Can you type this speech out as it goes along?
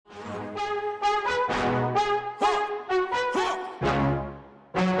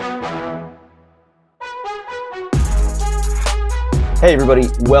Hey everybody,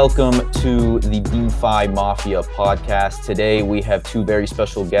 welcome to the Defi Mafia podcast. Today we have two very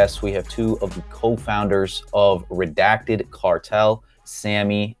special guests. We have two of the co-founders of Redacted, Cartel,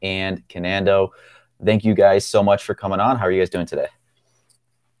 Sammy and Canando. Thank you guys so much for coming on. How are you guys doing today?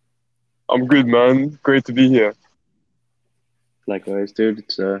 I'm good, man. Great to be here. Likewise, dude.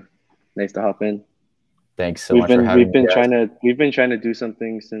 It's nice to hop in. Thanks so much for having me, guys. We've been trying to do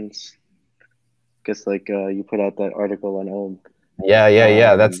something since, you put out that article on Ohm.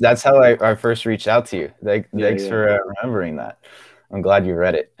 Yeah. That's how I first reached out to you. Thanks for remembering that. I'm glad you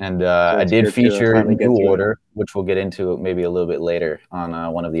read it. And I did feature New Order, which we'll get into maybe a little bit later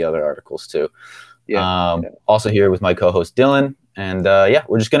on one of the other articles too. Also here with my co-host Dylan. And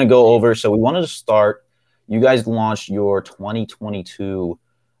we're just going to go over. So we wanted to start. You guys launched your 2022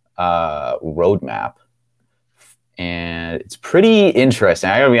 roadmap. And it's pretty interesting.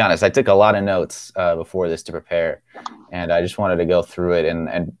 I gotta be honest, I took a lot of notes before this to prepare. And I just wanted to go through it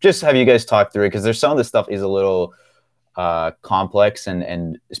and just have you guys talk through it, because there's some of this stuff is a little complex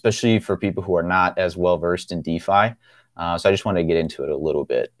and especially for people who are not as well versed in DeFi. So I just wanted to get into it a little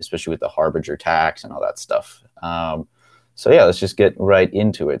bit, especially with the Harbinger tax and all that stuff. Let's just get right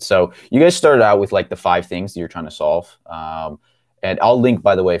into it. So you guys started out with like the 5 things that you're trying to solve. And I'll link,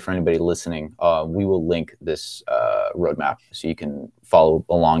 by the way, for anybody listening, we will link this roadmap so you can follow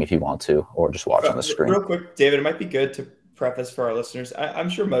along if you want to, or just watch on the screen. Real quick, David, it might be good to preface for our listeners. I'm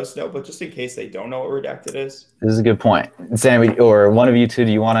sure most know, but just in case they don't know what Redacted is. This is a good point. Sammy, or one of you two,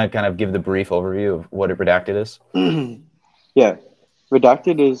 do you want to kind of give the brief overview of what Redacted is? Yeah.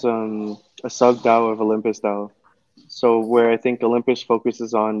 Redacted is a sub-DAO of Olympus DAO. So where I think Olympus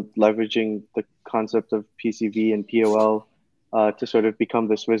focuses on leveraging the concept of PCV and POL to sort of become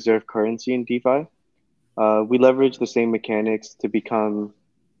this reserve currency in DeFi. We leverage the same mechanics to become,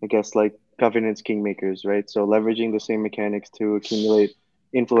 I guess, like governance kingmakers, right? So leveraging the same mechanics to accumulate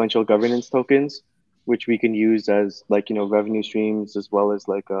influential governance tokens, which we can use as revenue streams as well as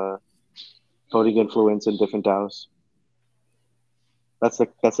voting influence in different DAOs. That's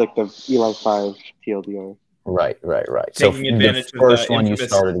like the Eli 5 TLDR. Right. So the first one you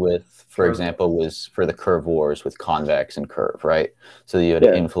started with, for example, was for the curve wars with Convex and Curve, right? So you had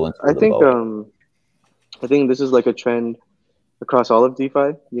influence. I think this is like a trend across all of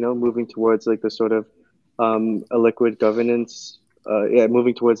DeFi. Moving towards like the sort of a liquid governance.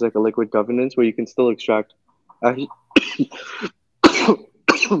 Moving towards like a liquid governance where you can still extract. My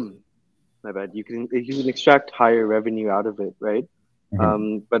bad. You can extract higher revenue out of it, right?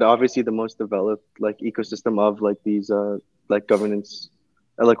 Mm-hmm. But obviously the most developed ecosystem of these governance,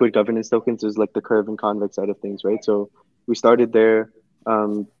 liquid governance tokens is like the Curve and Convex side of things, right? So we started there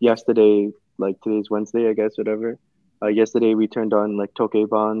yesterday, today's Wednesday, I guess, whatever. Yesterday we turned on Tokay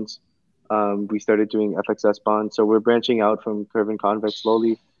bonds. We started doing FXS bonds. So we're branching out from Curve and Convex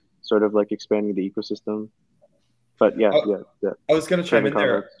slowly, sort of expanding the ecosystem. But yeah. I was gonna chime in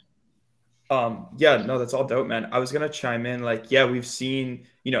there. That's all dope, man. I was gonna chime in, we've seen,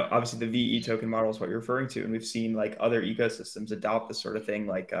 obviously the VE token model is what you're referring to, and we've seen other ecosystems adopt this sort of thing.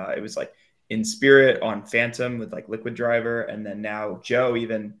 It was in Spirit on Phantom with Liquid Driver, and then now Joe,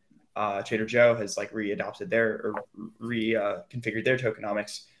 even Trader Joe has readopted reconfigured their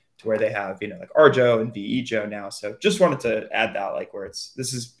tokenomics to where they have RJoe and VE Joe now. So just wanted to add that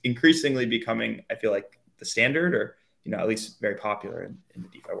this is increasingly becoming, I feel the standard, or at least very popular in the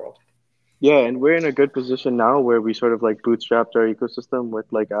DeFi world. Yeah, and we're in a good position now where we sort of bootstrapped our ecosystem with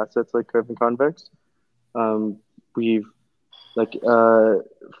assets like Curve and Convex. We've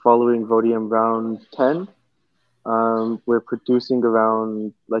following Vodium round 10, we're producing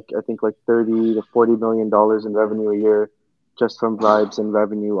around I think $30 to $40 million in revenue a year just from bribes and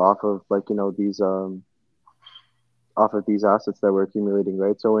revenue off of these assets that we're accumulating,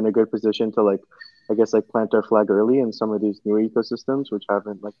 right? So we're in a good position to plant our flag early in some of these new ecosystems which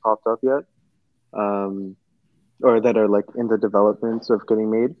haven't popped up yet, or that are in the developments of getting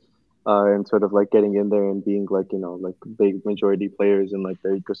made, and sort of getting in there and being big majority players in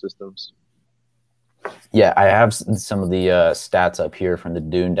their ecosystems. Yeah, I have some of the stats up here from the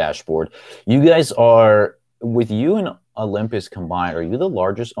Dune dashboard. You guys are, with you and Olympus combined, are you the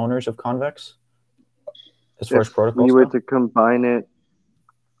largest owners of Convex as far as protocols? If we were to combine it,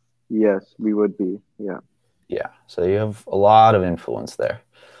 yes, we would be. Yeah, so you have a lot of influence there.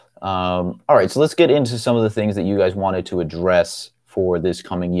 All right, so let's get into some of the things that you guys wanted to address for this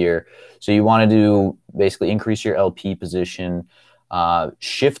coming year. So you wanted to basically increase your LP position,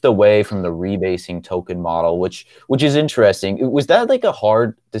 shift away from the rebasing token model, which is interesting. Was that a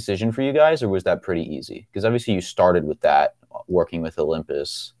hard decision for you guys, or was that pretty easy? Because obviously you started with that, working with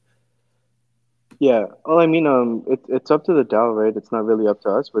Olympus. Yeah. Well, I mean, it's up to the DAO, right? It's not really up to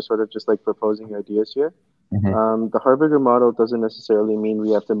us. We're sort of just like proposing ideas here. The Harbinger model doesn't necessarily mean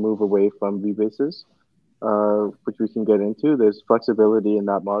we have to move away from rebases, which we can get into. There's flexibility in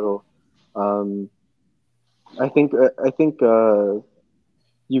that model. Um, I think you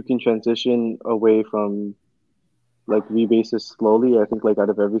can transition away from like rebases slowly. I think like out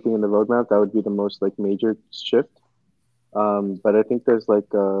of everything in the roadmap, that would be the most like major shift. But I think there's like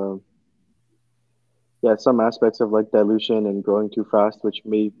yeah, some aspects of like dilution and growing too fast, which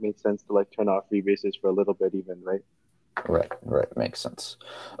may make sense to like turn off rebases for a little bit even, right? Right. Makes sense.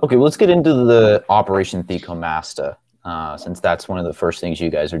 Okay, well, let's get into the Operation Thecomasta, since that's one of the first things you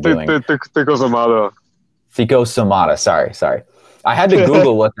guys are doing. Thecosomata. Thecosomata. Sorry. I had to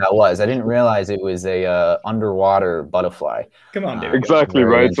Google what that was. I didn't realize it was a underwater butterfly. Come on, David. Exactly,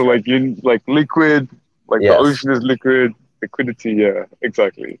 right? So like liquid, like the ocean is liquid, liquidity, yeah,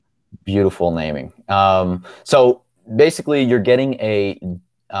 exactly. Beautiful naming. So basically you're getting a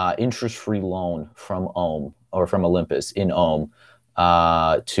interest-free loan from Ohm or from Olympus in Ohm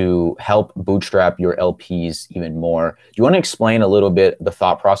to help bootstrap your LPs even more. Do you want to explain a little bit the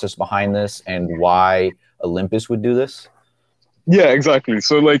thought process behind this and why Olympus would do this? Yeah, exactly.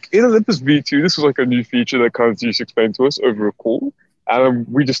 So like in Olympus V2, this was like a new feature that kind of just explained to us over a call. And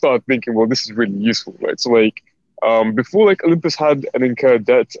we just started thinking, well, this is really useful, right? So like before like Olympus had an incurred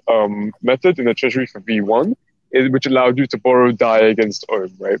debt method in the treasury for V1, which allowed you to borrow DAI against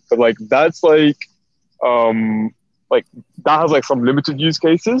Ohm, right? But um like that has like some limited use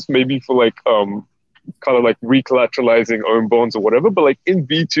cases, maybe for like kind of like recollateralizing Ohm bonds or whatever. But like in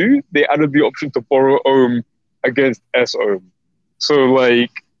V2, they added the option to borrow Ohm against S Ohm. So like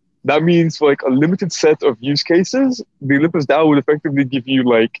that means for like a limited set of use cases, the Olympus DAO would effectively give you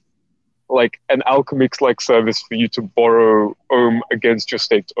like an Alchemix like service for you to borrow Ohm against your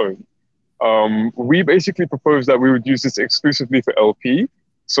staked Ohm. We basically proposed that we would use this exclusively for LP.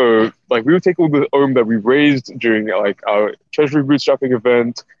 So like we would take all the Ohm that we raised during like our treasury bootstrapping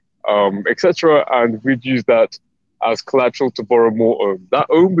event, etc., and we'd use that as collateral to borrow more Ohm. That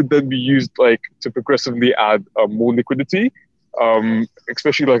Ohm would then be used like to progressively add more liquidity.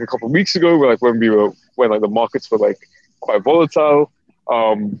 Especially like a couple of weeks ago, like when like the markets were like quite volatile.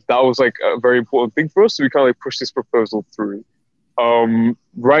 That was like a very important thing for us. So we kind of like pushed this proposal through.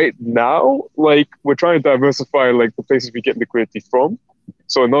 Right now, like we're trying to diversify like the places we get liquidity from.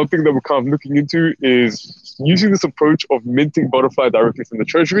 So another thing that we're kind of looking into is using this approach of minting butterfly directly from the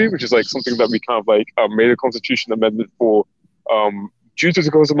treasury, which is like something that we kind of like made a constitution amendment for due to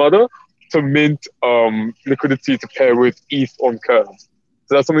the Cosmata to mint liquidity to pair with ETH on Curve.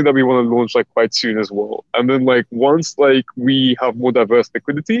 So that's something that we want to launch like quite soon as well. And then like once like we have more diverse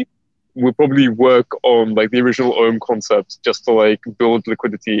liquidity, we'll probably work on like the original Ohm concept just to like build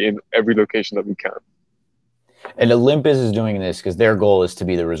liquidity in every location that we can. And Olympus is doing this because their goal is to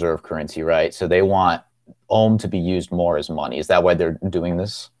be the reserve currency, right? So they want Ohm to be used more as money. Is that why they're doing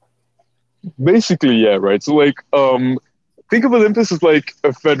this? Basically, yeah, right. So like think of Olympus as like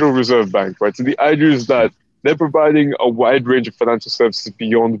a Federal Reserve Bank, right? So the idea is that they're providing a wide range of financial services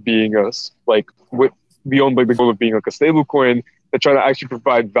beyond being us, like beyond like the goal of being like a stable coin. They're trying to actually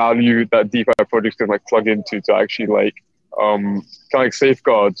provide value that DeFi projects can like plug into to actually like kind of like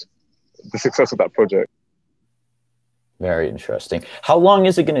safeguard the success of that project. Very interesting. How long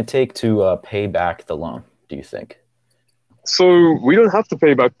is it going to take to pay back the loan, do you think? So we don't have to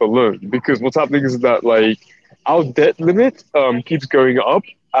pay back the loan because what's happening is that like our debt limit keeps going up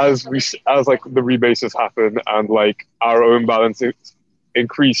as like the rebases happen and like our own balances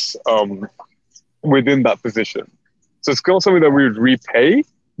increase within that position. So it's not something that we would repay,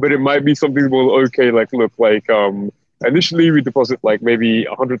 but it might be something like look like initially we deposit like maybe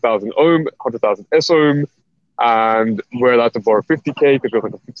 100,000 Ohm, 100,000 S Ohm, and we're allowed to borrow 50K because we have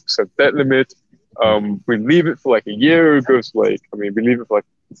like a 50% debt limit. We leave it for like a year. It goes like, we leave it for like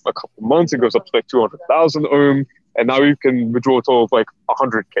a couple of months. It goes up to like 200,000 Ohm. And now you can withdraw a total of like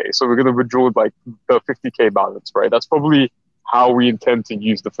 100K. So we're going to withdraw like the 50K balance, right? That's probably how we intend to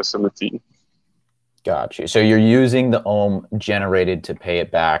use the facility. Got you. So you're using the Ohm generated to pay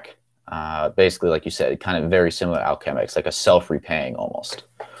it back. Basically, like you said, kind of very similar to Alchemix, like a self-repaying almost.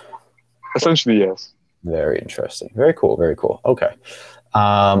 Essentially, yes. Very interesting. Very cool. Very cool. Okay.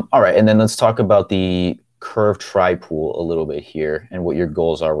 All right. And then let's talk about the Curve Tripool a little bit here and what your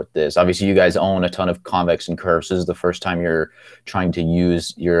goals are with this. Obviously, you guys own a ton of Convex and Curves. This is the first time you're trying to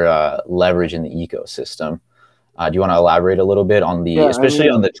use your leverage in the ecosystem. Do you want to elaborate a little bit on especially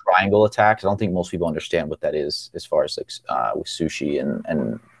on the triangle attacks? I don't think most people understand what that is as far as like with Sushi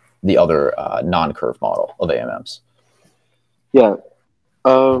and the other non-curve model of AMMs. Yeah.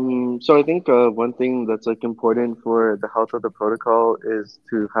 So I think one thing that's like important for the health of the protocol is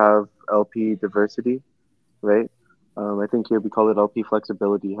to have LP diversity, right? I think here we call it LP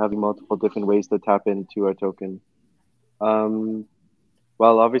flexibility, having multiple different ways to tap into our token. Um,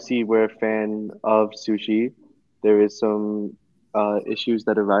 while obviously we're a fan of sushi, there is some issues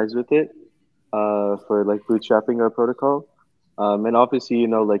that arise with it for like bootstrapping our protocol. And obviously,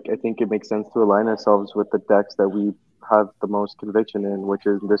 like I think it makes sense to align ourselves with the decks that we have the most conviction in, which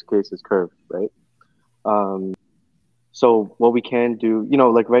is in this case is Curve, right? Um, so what we can do,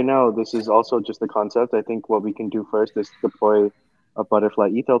 like right now, this is also just a concept. I think what we can do first is deploy a butterfly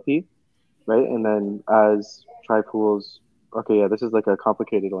ETH LP, right? And then as try pools, okay, yeah, this is like a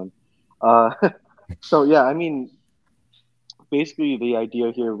complicated one. Uh, so yeah, I mean, basically the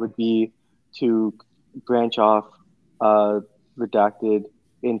idea here would be to branch off uh, redacted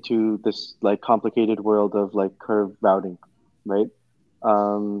into this like complicated world of like curve routing, right?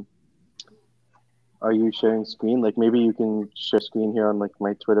 Um, are you sharing screen? Like maybe you can share screen here on like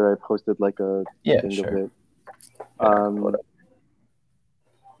my Twitter. I posted like a thing of it.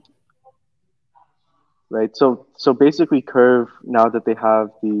 Right. So basically, Curve now that they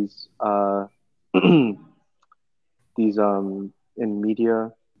have these these in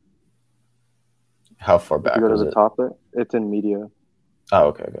media. How far If back you go to was the it? top, it's in media. Oh,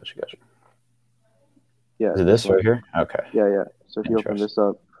 okay, gotcha. Yeah, is it this right here? Okay. Yeah. So if you open this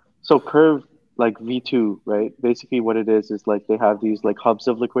up, so Curve like V2, right? Basically, what it is like they have these like hubs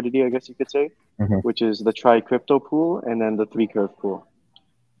of liquidity, I guess you could say, which is the Tri Crypto pool and then the 3 Curve pool.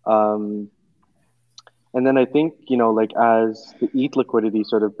 And then I think like as the ETH liquidity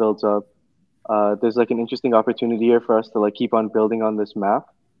sort of builds up, there's like an interesting opportunity here for us to like keep on building on this map,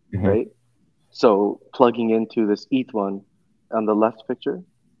 right? So plugging into this ETH one on the left picture.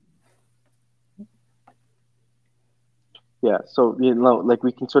 Yeah, so like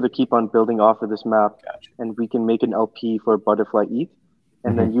we can sort of keep on building off of this map, and we can make an LP for Butterfly ETH,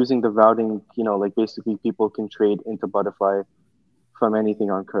 and then using the routing, like basically people can trade into Butterfly from anything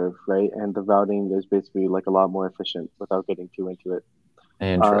on Curve, right? And the routing is basically like a lot more efficient without getting too into it.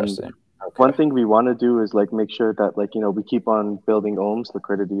 Interesting. One thing we want to do is like make sure that like we keep on building Ohm's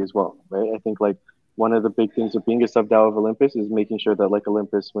liquidity as well, right? I think like one of the big things of being a sub DAO of Olympus is making sure that like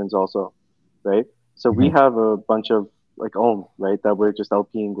Olympus wins also, right? So we have a bunch of like Ohm, right, that we're just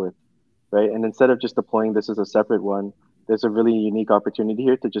LPing with, right? And instead of just deploying this as a separate one, there's a really unique opportunity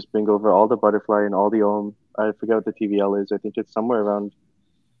here to just bring over all the Butterfly and all the Ohm. I forget what the TVL is. I think it's somewhere around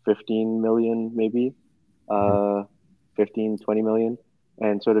 15 million, maybe 15, 20 million,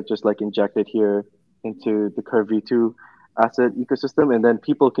 and sort of just like inject it here into the Curve V2 asset ecosystem. And then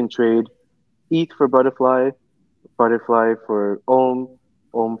people can trade ETH for Butterfly, Butterfly for Ohm,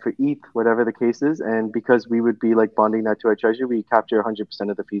 Ohm for ETH, whatever the case is. And because we would be like bonding that to our treasury, we capture 100%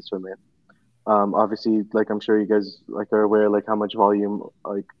 of the fees from it. Obviously, like I'm sure you guys like are aware like how much volume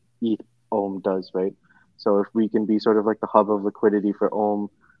like ETH Ohm does, right? So if we can be sort of like the hub of liquidity for Ohm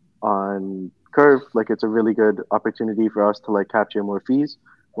on Curve, like it's a really good opportunity for us to like capture more fees,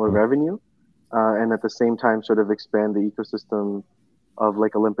 more revenue, and at the same time sort of expand the ecosystem of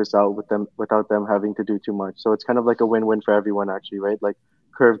like Olympus out with them without them having to do too much. So it's kind of like a win-win for everyone actually, right? Like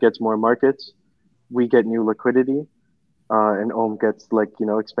Curve gets more markets, we get new liquidity, and Ohm gets like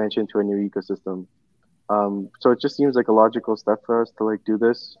expansion to a new ecosystem. So it just seems like a logical step for us to like do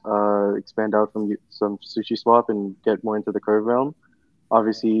this, expand out from some sushi swap and get more into the Curve realm.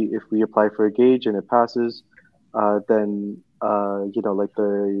 Obviously, if we apply for a gauge and it passes, then like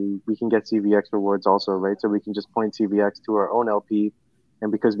we can get CVX rewards also, right? So we can just point CVX to our own LP,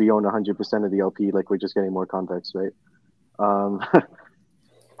 and because we own 100% of the LP, like we're just getting more context, right?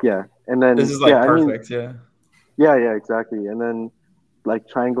 Yeah, and then this is like perfect, yeah, exactly. And then like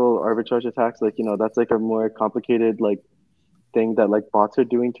triangle arbitrage attacks, like that's like a more complicated like thing that like bots are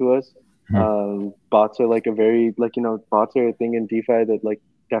doing to us. Bots are like a very like bots are a thing in DeFi that like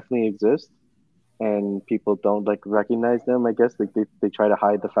definitely exists, and people don't like recognize them. I guess like they try to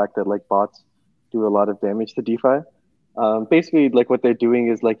hide the fact that like bots do a lot of damage to DeFi. Basically, like what they're doing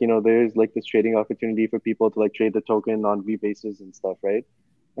is like there's like this trading opportunity for people to like trade the token on rebases and stuff, right?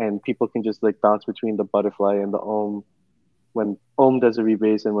 And people can just like bounce between the butterfly and the Ohm when Ohm does a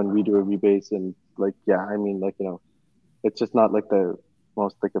rebase and when we do a rebase, and like yeah, I mean like it's just not like the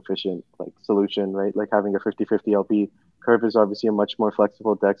most like efficient like solution, right? Like having a 50-50 LP. Curve is obviously a much more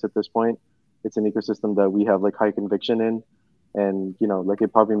flexible DEX at this point. It's an ecosystem that we have like high conviction in, and like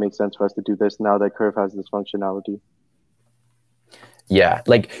it probably makes sense for us to do this now that Curve has this functionality. Yeah,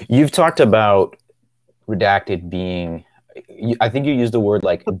 like you've talked about Redacted being, I think you used the word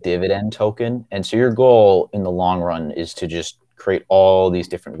like dividend token, and so your goal in the long run is to just create all these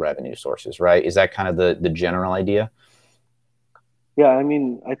different revenue sources, right? Is that kind of the general idea? Yeah, I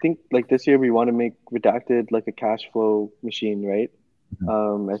mean, I think like this year we want to make Redacted like a cash flow machine, right?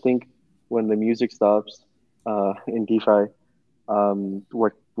 I think when the music stops in DeFi,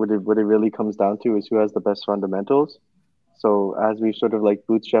 what it really comes down to is who has the best fundamentals. So as we sort of like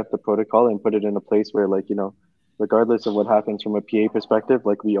bootstrap the protocol and put it in a place where like, regardless of what happens from a PA perspective,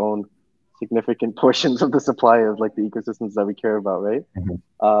 like we own significant portions of the supply of like the ecosystems that we care about, right?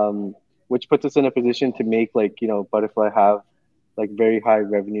 Which puts us in a position to make like, Butterfly have like very high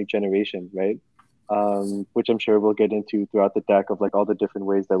revenue generation, right? Which I'm sure we'll get into throughout the deck of like all the different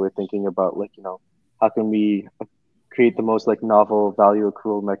ways that we're thinking about like, how can we create the most like novel value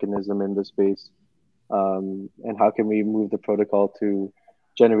accrual mechanism in this space, and how can we move the protocol to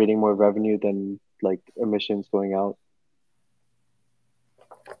generating more revenue than like emissions going out.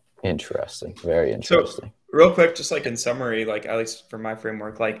 Interesting. Very interesting. So real quick, just like in summary, like at least for my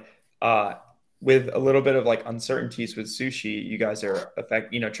framework, like with a little bit of like uncertainties with Sushi, you guys are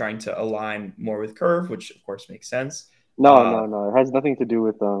trying to align more with Curve, which of course makes sense. No. It has nothing to do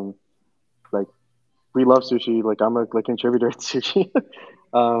with like we love Sushi. Like I'm a like contributor to Sushi.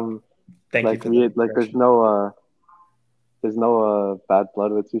 Thank like you for we like there's no bad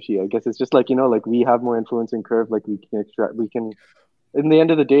blood with Sushi. I guess it's just like like we have more influence in Curve. Like we can in the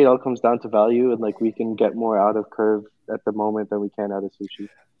end of the day, it all comes down to value, and like we can get more out of Curve at the moment than we can out of Sushi.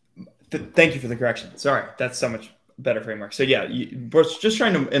 Thank you for the correction. Sorry, that's so much better framework. So yeah, we're just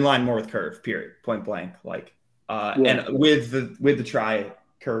trying to inline more with Curve. Period. Point blank. Like, and with the try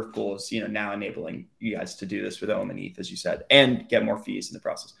Curve pools, now enabling you guys to do this with OM and ETH, as you said, and get more fees in the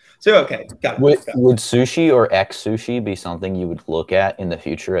process. So okay, got it. Would Sushi or X Sushi be something you would look at in the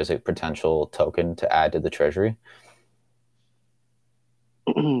future as a potential token to add to the treasury?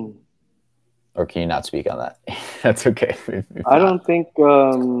 Or can you not speak on that? That's okay. I don't think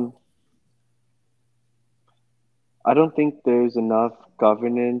there's enough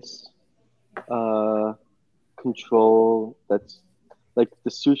governance control that's like the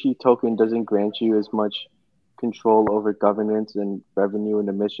Sushi token doesn't grant you as much control over governance and revenue and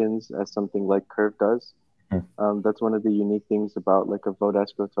emissions as something like Curve does. That's one of the unique things about like a vote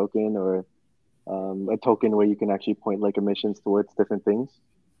escrow token or a token where you can actually point like emissions towards different things.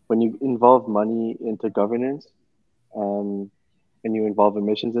 When you involve money into governance, and you involve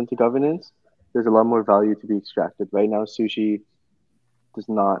emissions into governance, there's a lot more value to be extracted. Right now, Sushi does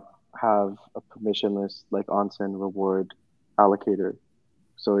not have a permissionless like onsen reward allocator,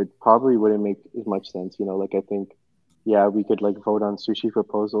 so it probably wouldn't make as much sense. Like I think, yeah, we could like vote on Sushi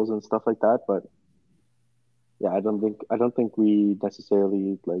proposals and stuff like that, but yeah, I don't think we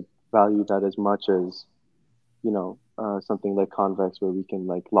necessarily like value that as much as something like Convex where we can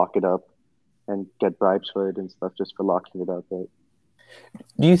like lock it up and get bribes for it and stuff just for locking it up, right?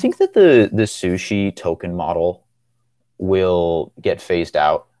 Do you think that the Sushi token model will get phased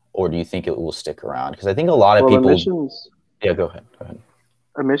out, or do you think it will stick around? Because I think a lot of people. Emissions. Yeah, go ahead.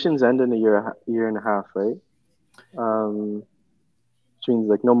 Emissions end in a year and a half, right? Which means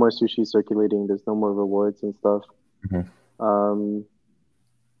like no more Sushi circulating. There's no more rewards and stuff.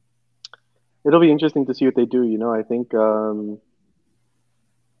 It'll be interesting to see what they do. I think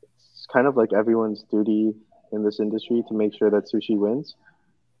it's kind of like everyone's duty in this industry to make sure that Sushi wins,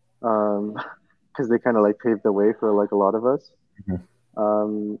 because they kind of like paved the way for like a lot of us.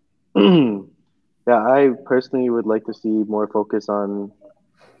 Yeah, I personally would like to see more focus on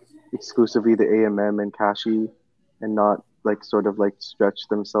exclusively the AMM and Kashi, and not like sort of like stretch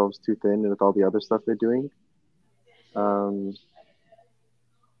themselves too thin with all the other stuff they're doing.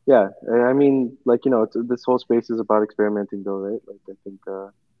 Yeah, I mean, like this whole space is about experimenting, though, right? Like I think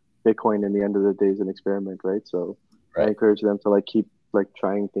Bitcoin, in the end of the day, is an experiment, right? So I encourage them to like keep like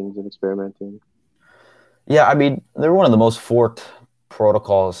trying things and experimenting. Yeah, I mean, they're one of the most forked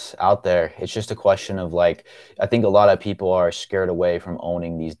protocols out there. It's just a question of like, I think a lot of people are scared away from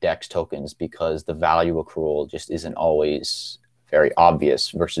owning these DEX tokens because the value accrual just isn't always very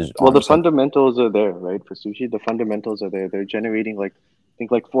obvious versus. Well, the fundamentals are there, right? For Sushi, the fundamentals are there. They're generating like I think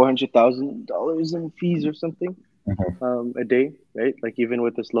like $400,000 in fees or something a day, right? Like even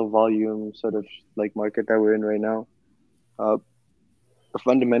with this low volume sort of like market that we're in right now, the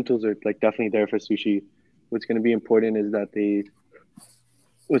fundamentals are like definitely there for Sushi. What's going to be important is that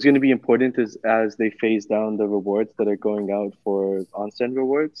what's going to be important is as they phase down the rewards that are going out for onsen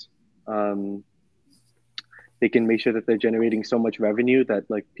rewards, they can make sure that they're generating so much revenue that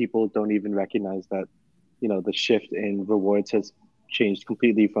like people don't even recognize that, the shift in rewards has changed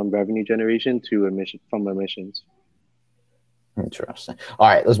completely from revenue generation to emissions. Interesting. All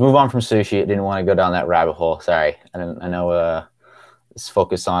right, let's move on from Sushi. I didn't want to go down that rabbit hole. Sorry. I know Let's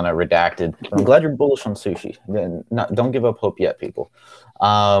focus on a Redacted. But I'm glad you're bullish on sushi. Don't give up hope yet, people.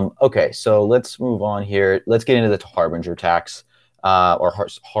 Okay, so let's move on here. Let's get into the Harbinger tax, or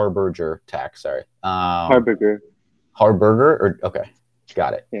Harbinger tax. Sorry. Harbinger. Harbinger, or okay,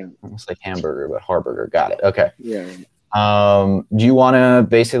 got it. Yeah. Almost like hamburger, but Harbinger. Got it. Okay. Yeah. Do you want to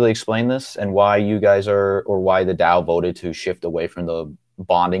basically explain this and why you guys are, or why the DAO voted to shift away from the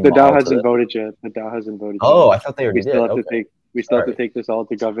bonding? The DAO hasn't voted yet. The DAO hasn't voted yet. Oh, I thought they already we still did. Have to take. We still have to take this all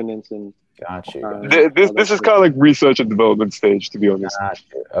to governance and. Got you. This is kind of like research and development stage, to be honest. Got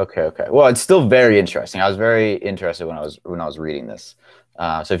you. Okay. Well, it's still very interesting. I was very interested when I was reading this.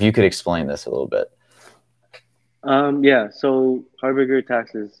 So if you could explain this a little bit. Yeah. So Harbinger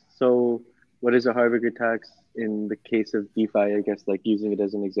taxes. So what is a Harbinger tax in the case of DeFi? I guess like using it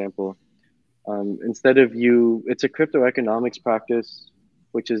as an example. Instead of it's a crypto economics practice,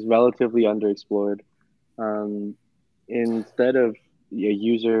 which is relatively underexplored. Instead of a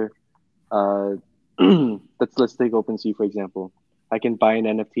user, let's take OpenSea for example. I can buy an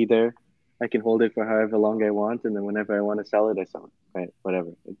NFT there. I can hold it for however long I want, and then whenever I want to sell it, I sell it. Right? Whatever.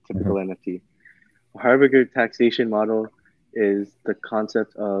 A typical NFT. A Harbinger taxation model is the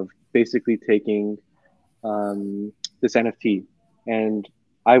concept of basically taking this NFT and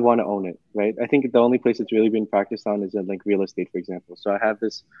I want to own it, right? I think the only place it's really been practiced on is in like real estate, for example. So I have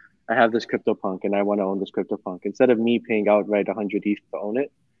this CryptoPunk and I want to own this CryptoPunk. Instead of me paying outright 100 ETH to own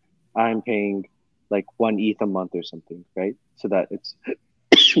it, I'm paying like 1 ETH a month or something, right? So that it's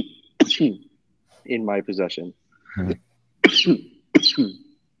in my possession.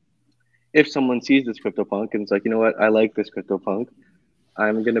 If someone sees this CryptoPunk and it's like, you know what, I like this CryptoPunk,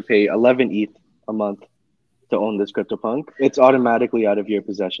 I'm going to pay 11 ETH a month to own this CryptoPunk, it's automatically out of your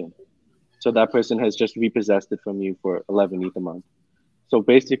possession. So that person has just repossessed it from you for 11 ETH a month. So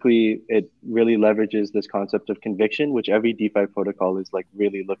basically, it really leverages this concept of conviction, which every DeFi protocol is like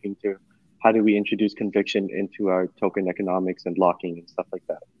really looking to. How do we introduce conviction into our token economics and locking and stuff like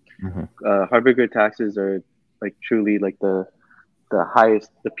that? Harbinger taxes are like truly like the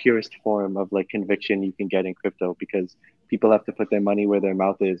highest, the purest form of like conviction you can get in crypto, because people have to put their money where their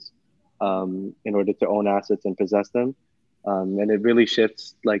mouth is in order to own assets and possess them. And it really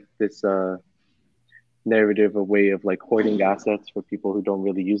shifts like this narrative, a way of like hoarding assets for people who don't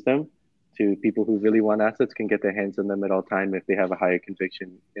really use them, to people who really want assets can get their hands on them at all time if they have a higher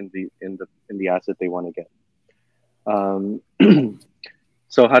conviction in the asset they want to get.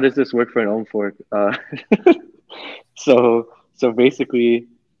 So how does this work for an own fork? So basically,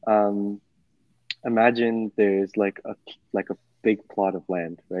 imagine there's like a big plot of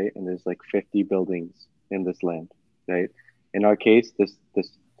land, right? And there's like 50 buildings in this land, right? In our case, this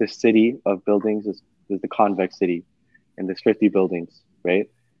city of buildings is the convex city, and there's 50 buildings, right?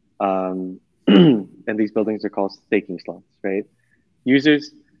 And these buildings are called staking slots, right?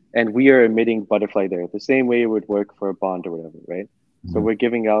 Users, and we are emitting butterfly there, the same way it would work for a bond or whatever, right? So we're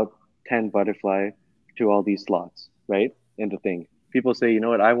giving out 10 butterfly to all these slots, right? In the thing. People say, you know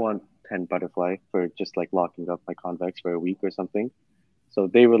what, I want 10 butterfly for just like locking up my convex for a week or something. So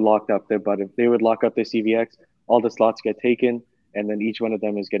they would lock up their CVX, all the slots get taken, and then each one of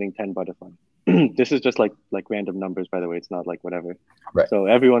them is getting 10 butterfly. This is just like random numbers, by the way. It's not like whatever. Right. So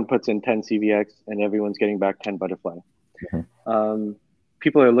everyone puts in 10 CVX and everyone's getting back 10 butterfly.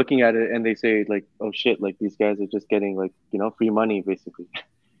 People are looking at it and they say like, oh shit, like these guys are just getting like, you know, free money basically.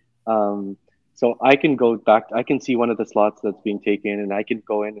 So I can go back, I can see one of the slots that's being taken and I can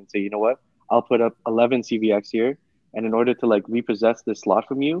go in and say, you know what, I'll put up 11 CVX here. And in order to like repossess this slot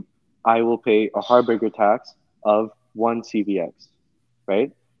from you, I will pay a Harbinger tax of 1 CVX,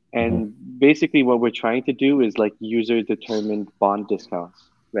 right? And basically what we're trying to do is like user determined bond discounts,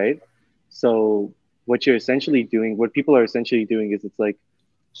 right? So what people are essentially doing is it's like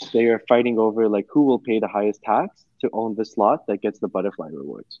they are fighting over like who will pay the highest tax to own the slot that gets the butterfly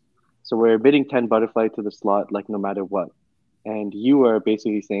rewards. So we're bidding 10 butterfly to the slot, like no matter what. And you are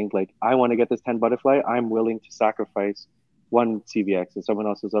basically saying like, I want to get this 10 butterfly. I'm willing to sacrifice 1 CVX, and someone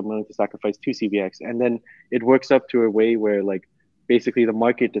else says I'm willing to sacrifice 2 CVX. And then it works up to a way where like basically the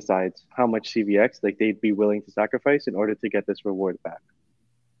market decides how much CVX like they'd be willing to sacrifice in order to get this reward back.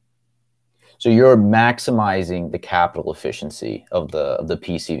 So you're maximizing the capital efficiency of the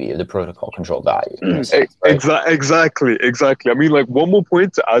PCV, of the protocol control value. Sense, right? Exactly. I mean, like one more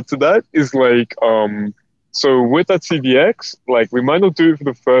point to add to that is like, so with that CVX, like we might not do it for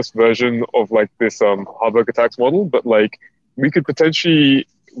the first version of like this Harbinger tax model, but like we could potentially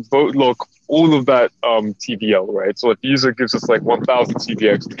vote lock all of that TVL, right? So if the user gives us like 1,000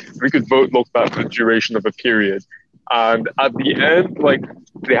 CVX, we could vote lock that for the duration of a period. And at the end, like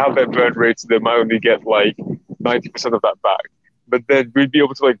they have their burn rates, they might only get like 90% of that back. but then we'd be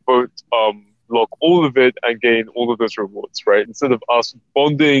able to like both lock all of it and gain all of those rewards, right? Instead of us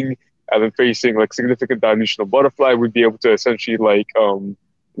bonding and then facing like significant dilution of butterfly, we'd be able to essentially like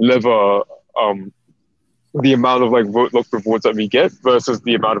lever the amount of like vote lock rewards that we get versus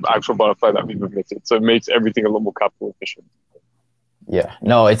the amount of actual butterfly that we've emitted. So it makes everything a lot more capital efficient. Yeah,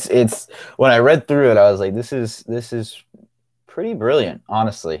 no, it's when I read through it, I was like, this is pretty brilliant,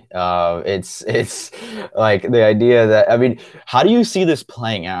 honestly. It's like the idea that, I mean, how do you see this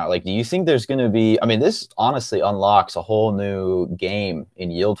playing out? Like, do you think there's going to be, I mean, this honestly unlocks a whole new game in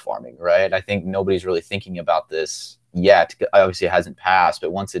yield farming, right? I think nobody's really thinking about this yet. Obviously it hasn't passed,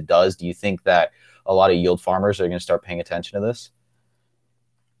 but once it does, do you think that a lot of yield farmers are going to start paying attention to this?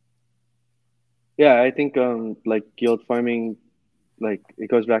 Yeah, I think like yield farming, like it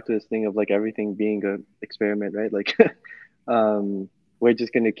goes back to this thing of like everything being an experiment, right? Like we're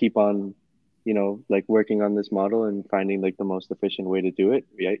just gonna keep on, like working on this model and finding like the most efficient way to do it,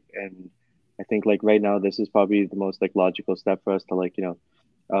 right? And I think like right now this is probably the most like logical step for us to like,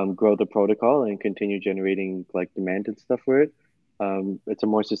 grow the protocol and continue generating like demand and stuff for it. It's a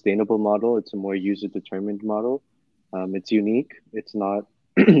more sustainable model. It's a more user determined model. It's unique. It's not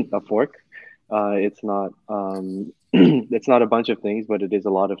a fork. It's not it's not a bunch of things, but it is a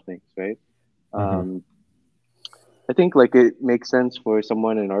lot of things, right? Um, I think like it makes sense for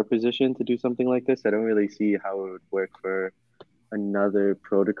someone in our position to do something like this. I don't really see how it would work for another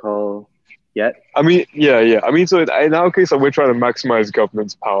protocol yet. I mean, yeah. I mean, so in our case, like, we're trying to maximize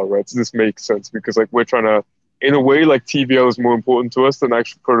governance power, right? So this makes sense because like we're trying to, in a way, like TVL is more important to us than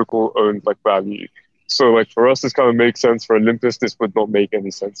actual protocol owned like value. So like for us, this kind of makes sense. For Olympus, this would not make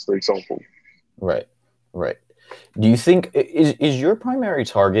any sense, for example. Right. Do you think is your primary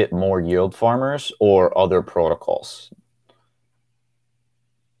target more yield farmers or other protocols?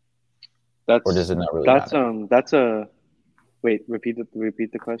 Or does it not really matter? That's a wait. Repeat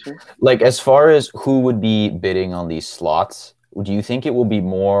the question. Like, as far as who would be bidding on these slots, do you think it will be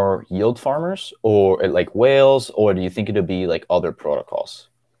more yield farmers or like whales, or do you think it'll be like other protocols?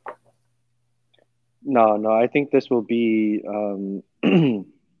 No. I think this will be.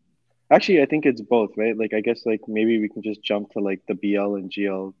 Actually, I think it's both, right? Like, I guess like maybe we can just jump to like the BL and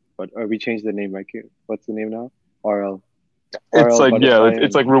GL, but or we changed the name, right? What's the name now? RL. It's RL like butterfly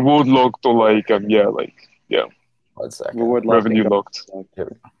it's like reward locked or like yeah, 1 second. reward locked revenue and locked. Here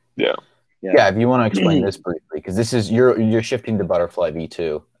we go. Yeah. Yeah, if you want to explain this briefly, because this is you're shifting to Butterfly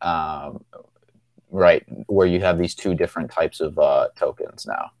V2, right, where you have these two different types of tokens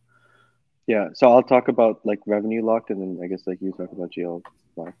now. Yeah, so I'll talk about like revenue locked, and then I guess like you talk about GL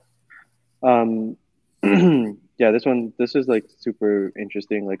locked. Yeah, this is like super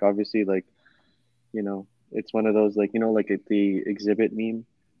interesting. Like obviously, like it's one of those like the exhibit meme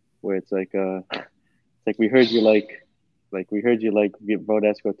where it's like we heard you like vote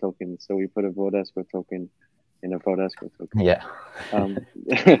escrow tokens, so we put a vote escrow token in a vote escrow token. Yeah.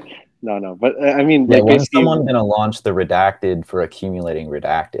 No, but I mean, Yeah, like when's basically, someone going to launch the Redacted for accumulating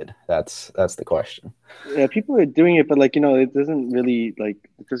Redacted? That's the question. yeah, people are doing it, but like it doesn't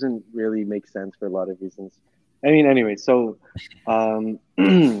really make sense for a lot of reasons. I mean, anyway, so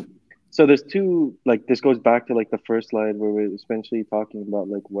so there's two, like this goes back to like the first slide where we're essentially talking about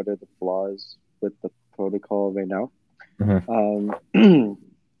like what are the flaws with the protocol right now.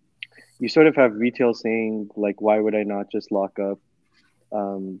 You sort of have retail saying like, why would I not just lock up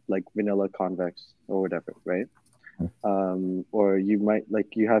like vanilla convex or whatever, right? Or you might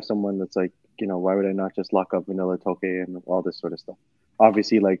like you have someone that's like, why would I not just lock up vanilla toke and all this sort of stuff?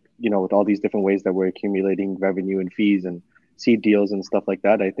 Obviously, like with all these different ways that we're accumulating revenue and fees and seed deals and stuff like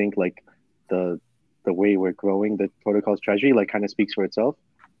that, I think like the way we're growing the protocol's treasury like kind of speaks for itself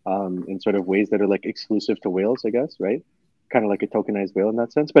in sort of ways that are like exclusive to whales, I guess, right? Kind of like a tokenized whale in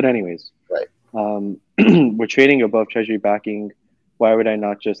that sense. But anyways, right. We're trading above treasury backing. Why would I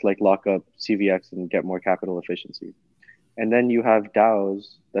not just like lock up CVX and get more capital efficiency? And then you have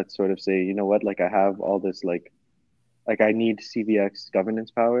DAOs that sort of say, you know what, like I have all this like I need CVX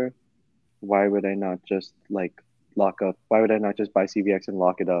governance power. Why would I not just like lock up? Why would I not just buy CVX and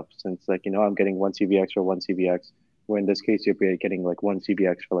lock it up? Since like I'm getting one CVX for one CVX, where in this case you're getting like one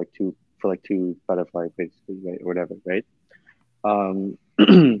CVX for like two butterfly basically, right, or whatever, right?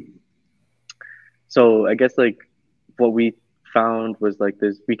 So I guess like what we found was like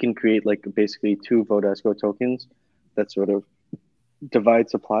this: we can create like basically two vote escrow tokens that sort of divide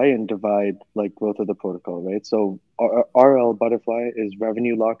supply and divide like growth of the protocol, right? So RL butterfly is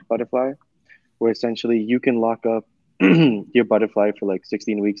revenue locked butterfly, where essentially you can lock up your butterfly for like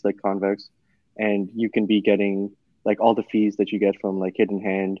 16 weeks like convex, and you can be getting like all the fees that you get from like hidden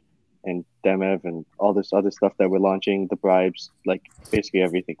hand and DemEv and all this other stuff that we're launching, the bribes, like basically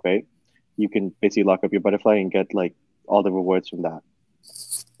everything, right? You can basically lock up your butterfly and get like all the rewards from that,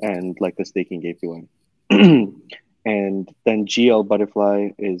 and like the staking APY. And then GL butterfly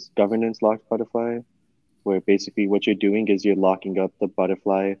is governance locked butterfly, where basically what you're doing is you're locking up the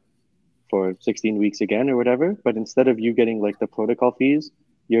butterfly for 16 weeks again or whatever. But instead of you getting like the protocol fees,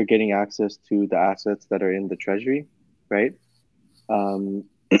 you're getting access to the assets that are in the treasury, right?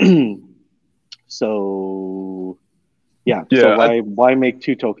 So yeah. So why make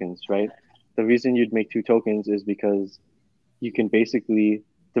two tokens, right? The reason you'd make two tokens is because you can basically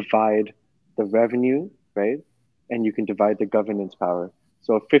divide the revenue, right? And you can divide the governance power.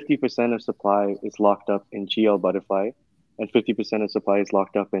 So if 50% of supply is locked up in GL Butterfly and 50% of supply is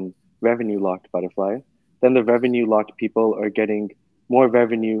locked up in revenue locked Butterfly, then the revenue locked people are getting more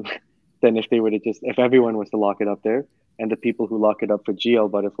revenue than if they were to if everyone was to lock it up there. And the people who lock it up for GL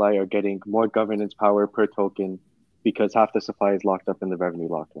Butterfly are getting more governance power per token because half the supply is locked up in the revenue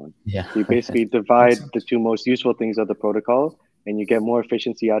locked one. Yeah. So you basically divide the two most useful things of the protocol, and you get more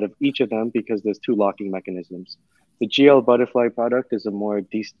efficiency out of each of them because there's two locking mechanisms. The GL Butterfly product is a more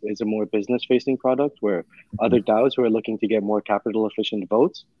business facing product where other DAOs who are looking to get more capital efficient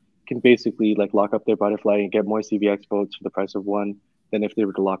votes can basically like lock up their Butterfly and get more CVX votes for the price of one than if they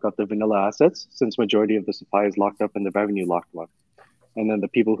were to lock up the vanilla assets, since majority of the supply is locked up in the revenue locked one. And then the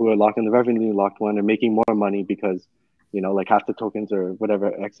people who are locked in the revenue locked one are making more money because, you know, like half the tokens or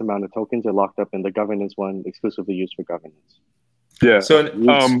whatever X amount of tokens are locked up in the governance one exclusively used for governance. Yeah. So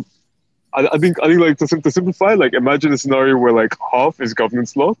I think like to simplify, like imagine a scenario where like half is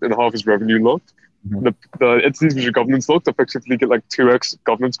governance locked and half is revenue locked. Mm-hmm. The entities which are governance locked effectively get like 2x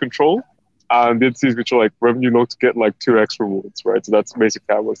governance control, and the entities which are like revenue locked get like 2x rewards, right? So that's basically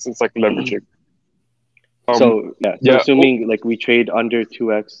how it works. It's like leveraging. So assuming like we trade under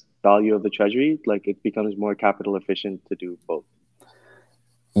 2x value of the treasury, like it becomes more capital efficient to do both.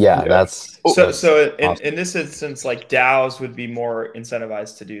 Yeah, that's awesome. In this instance, like DAOs would be more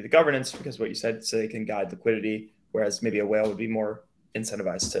incentivized to do the governance because what you said, so they can guide liquidity, whereas maybe a whale would be more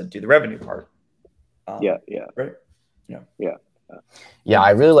incentivized to do the revenue part. Right. Yeah, I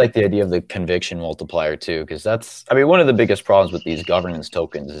really like the idea of the conviction multiplier too, because that's, I mean, one of the biggest problems with these governance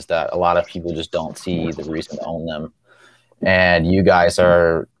tokens is that a lot of people just don't see the reason to own them, and you guys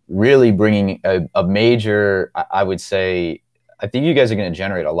are really bringing a major, I would say. I think you guys are going to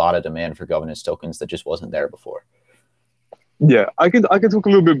generate a lot of demand for governance tokens that just wasn't there before. Yeah, I can talk a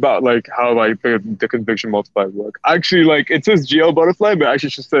little bit about like how like the conviction multiplier work. Actually, like it says GL Butterfly, but actually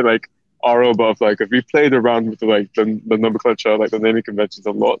should say like RL Butterfly because we played around with like the nomenclature, like the naming conventions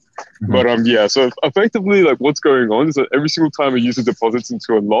a lot. Mm-hmm. But yeah, so effectively like what's going on is that every single time a user deposits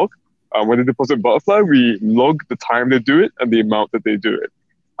into a lock, when they deposit Butterfly, we log the time they do it and the amount that they do it.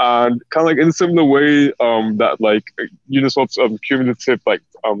 And kind of like in a similar way that like Uniswap's cumulative like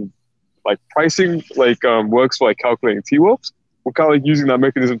pricing like works for like calculating TWAPs, we're kind of like using that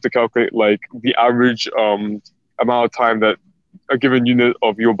mechanism to calculate like the average amount of time that a given unit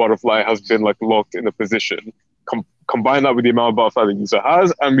of your Butterfly has been like locked in a position. Combine that with the amount of Butterfly the user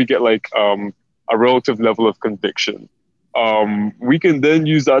has, and we get like a relative level of conviction. We can then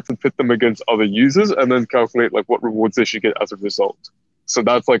use that to pit them against other users and then calculate like what rewards they should get as a result. So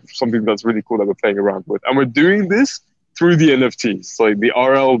that's like something that's really cool that we're playing around with. And we're doing this through the NFTs, like the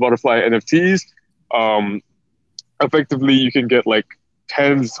RL Butterfly NFTs. Effectively, you can get like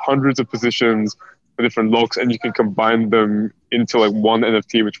tens, hundreds of positions for different locks, and you can combine them into like one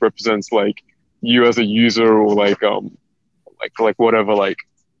NFT, which represents like you as a user or like whatever, like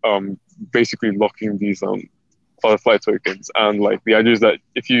basically locking these Butterfly tokens. And like the idea is that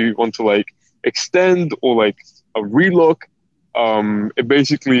if you want to like extend or like a relock, it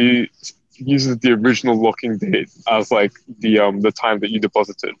basically uses the original locking date as like the time that you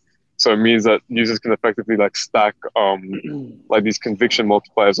deposited. So it means that users can effectively like stack like these conviction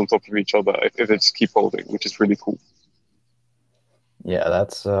multipliers on top of each other if they just keep holding, which is really cool. Yeah,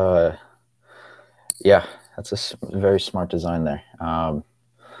 that's a very smart design there. I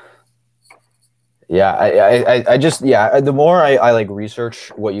just the more I like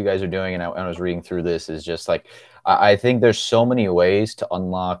research what you guys are doing, and I was reading through this, is just like I think there's so many ways to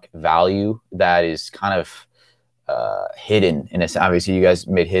unlock value that is kind of hidden in this. Obviously, you guys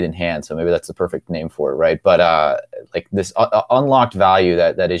made hidden hand, so maybe that's the perfect name for it, right? But like this unlocked value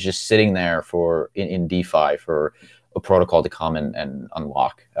that is just sitting there for in DeFi for a protocol to come and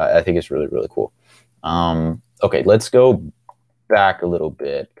unlock. I think it's really, really cool. Okay, let's go back a little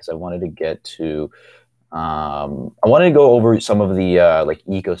bit because I wanted to get to I wanted to go over some of the like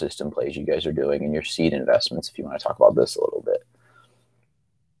ecosystem plays you guys are doing and your seed investments, if you want to talk about this a little bit.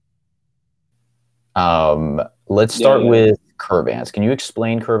 Let's start with Curvance. Can you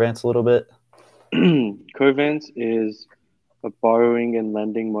explain Curvance a little bit? Curvance is a borrowing and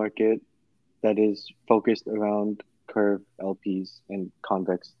lending market that is focused around Curve LPs and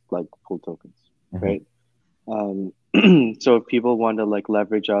convex like pool tokens, right? So if people want to like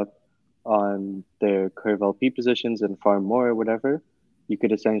leverage up on their Curve LP positions and farm more or whatever, you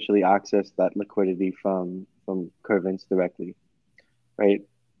could essentially access that liquidity from Curvance directly, right?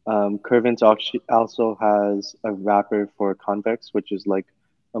 Curvance also has a wrapper for Convex, which is like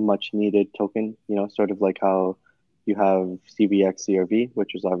a much needed token, you know, sort of like how you have CVX CRV,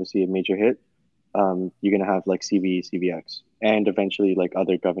 which was obviously a major hit. You're going to have like CVE, CVX, and eventually like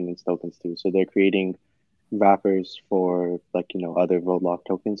other governance tokens too. So they're creating wrappers for like, you know, other roadblock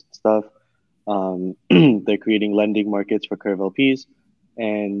tokens and stuff. They're creating lending markets for Curve LPs.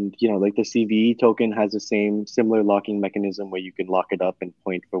 And, you know, like the CVE token has the same similar locking mechanism where you can lock it up and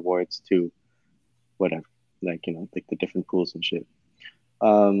point rewards to whatever, like, you know, like the different pools and shit.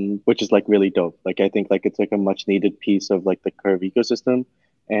 Which is like really dope. Like I think like it's like a much needed piece of like the Curve ecosystem.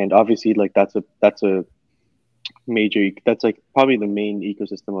 And obviously like that's a major, that's like probably the main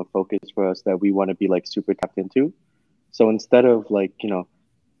ecosystem of focus for us that we want to be like super tapped into. So instead of like, you know,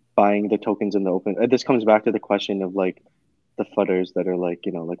 buying the tokens in the open, this comes back to the question of like the fudders that are like,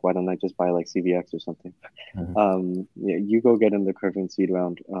 you know, like why don't I just buy like CVX or something? Yeah, you go get in the curve and seed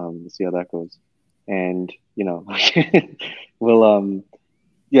round, see how that goes. And, you know, we'll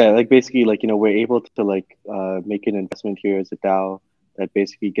yeah, like basically like, you know, we're able to like make an investment here as a DAO that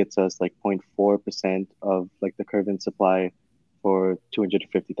basically gets us like 0.4% of like the curve in supply for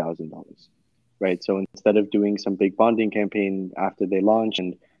 $250,000, right? So instead of doing some big bonding campaign after they launch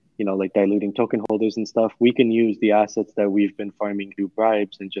and, you know, like diluting token holders and stuff, we can use the assets that we've been farming through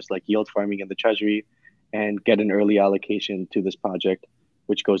bribes and just like yield farming in the treasury and get an early allocation to this project,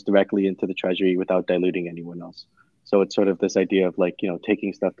 which goes directly into the treasury without diluting anyone else. So it's sort of this idea of like, you know,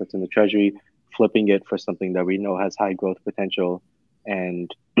 taking stuff that's in the treasury, flipping it for something that we know has high growth potential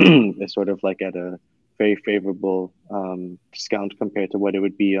and is sort of like at a very favorable discount compared to what it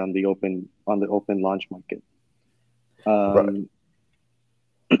would be on the open launch market. Right.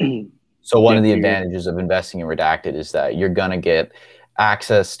 So one of the advantages of investing in Redacted is that you're gonna get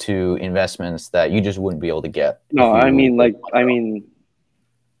access to investments that you just wouldn't be able to get. No, I mean,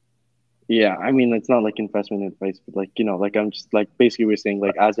 yeah, I mean, it's not like investment advice, but like, you know, like I'm just like basically we're saying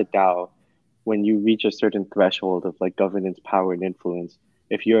like as a DAO, when you reach a certain threshold of like governance power and influence,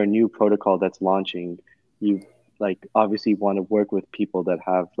 if you're a new protocol that's launching, you like obviously want to work with people that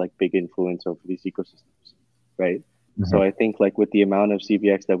have like big influence over these ecosystems, right? So I think like with the amount of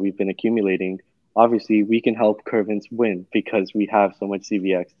CVX that we've been accumulating, obviously we can help Curvance win because we have so much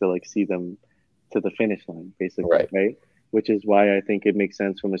CVX to like see them to the finish line, basically, right? Which is why I think it makes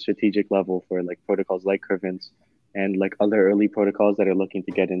sense from a strategic level for like protocols like Curvance and like other early protocols that are looking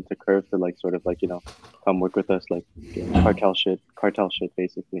to get into Curve to like sort of like, you know, come work with us, like, you know, cartel shit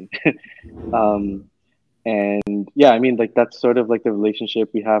basically. And yeah, I mean, like that's sort of like the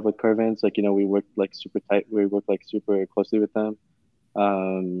relationship we have with Curvance. Like, you know, we work like super tight, we work like super closely with them.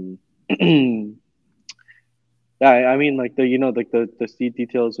 Yeah, I mean, like the, you know, like the seed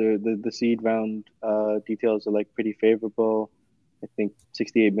details or the seed round details are like pretty favorable. I think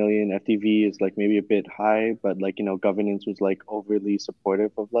 68 million FTV is like maybe a bit high, but like, you know, governance was like overly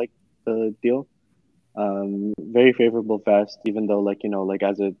supportive of like the deal. Very favorable vest, even though like, you know, like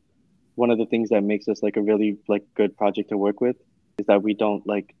as a one of the things that makes us like a really like good project to work with is that we don't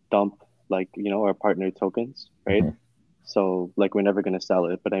like dump like, you know, our partner tokens, right? So like we're never gonna sell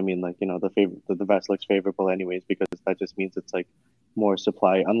it, but I mean like, you know, the vest looks favorable anyways because that just means it's like more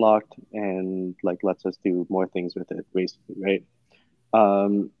supply unlocked and like lets us do more things with it basically, right?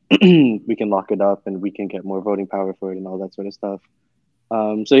 We can lock it up and we can get more voting power for it and all that sort of stuff.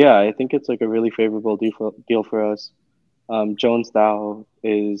 So yeah, I think it's like a really favorable deal for us. Jones DAO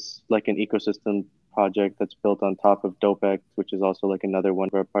is like an ecosystem project that's built on top of DopeX, which is also like another one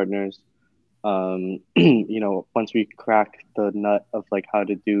of our partners. You know, once we crack the nut of like how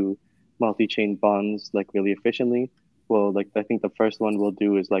to do multi-chain bonds like really efficiently, well, like I think the first one we'll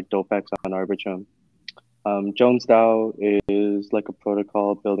do is like DopeX on Arbitrum. Jones DAO is like a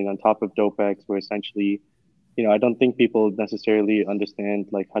protocol building on top of DopeX, where essentially, you know, I don't think people necessarily understand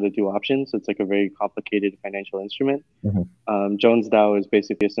like how to do options. It's like a very complicated financial instrument. Jones DAO is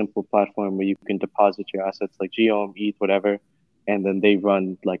basically a simple platform where you can deposit your assets like Geom, ETH, whatever, and then they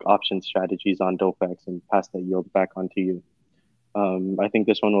run like option strategies on DopeX and pass that yield back onto you. I think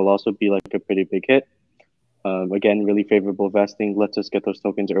this one will also be like a pretty big hit. Again, really favorable vesting lets us get those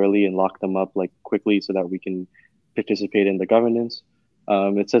tokens early and lock them up like quickly so that we can participate in the governance.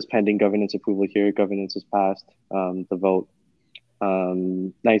 It says pending governance approval here. Governance is passed. The vote.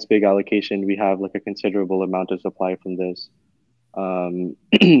 Nice big allocation. We have like a considerable amount of supply from this.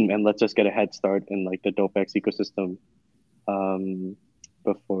 And let's just get a head start in like the DopeX ecosystem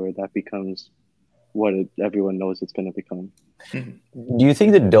before that becomes what everyone knows it's going to become. Do you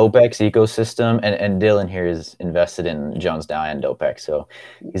think the DopeX ecosystem, and Dylan here is invested in Jones DAO and DopeX, so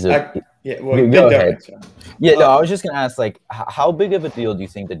he's a go ahead. Yeah, no, I was just gonna ask, like, how big of a deal do you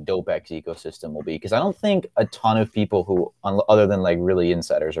think the DopeX ecosystem will be? Because I don't think a ton of people who, other than like really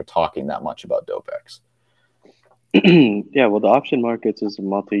insiders, are talking that much about DopeX. Yeah, well, the option markets is a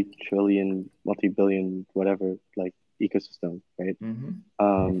multi-trillion, multi-billion, whatever, like ecosystem, right?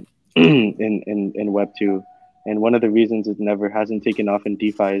 In Web 2. And one of the reasons it never hasn't taken off in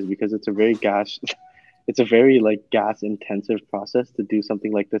DeFi is because it's a very like gas intensive process to do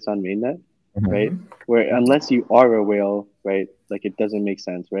something like this on mainnet, right? Where unless you are a whale, right, like it doesn't make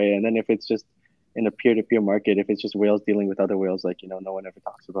sense, right? And then if it's just in a peer-to-peer market, if it's just whales dealing with other whales, like, no one ever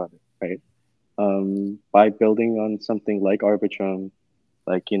talks about it, right? By building on something like Arbitrum,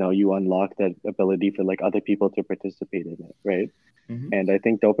 like, you unlock that ability for like other people to participate in it, right? And I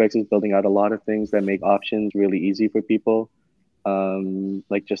think DopeX is building out a lot of things that make options really easy for people.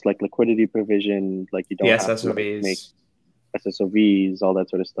 Like just like liquidity provision, like you don't have to like, make SSOVs, all that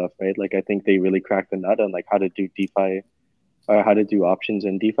sort of stuff, right? Like I think they really cracked the nut on like how to do DeFi or how to do options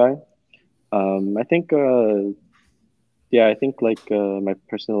in DeFi. I think like my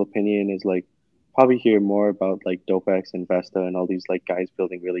personal opinion is like probably hear more about like DopeX and Vesta and all these like guys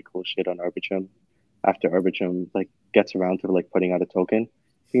building really cool shit on Arbitrum after Arbitrum like gets around to like putting out a token.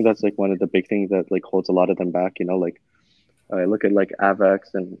 I think that's like one of the big things that like holds a lot of them back, like I look at like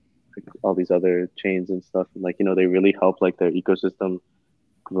Avex and like, all these other chains and stuff, and like, they really help like their ecosystem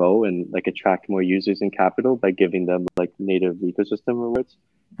grow and like attract more users and capital by giving them like native ecosystem rewards.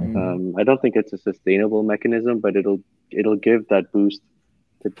 I don't think it's a sustainable mechanism, but it'll give that boost.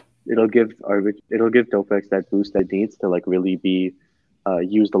 It'll give DopeX that boost that it needs to like really be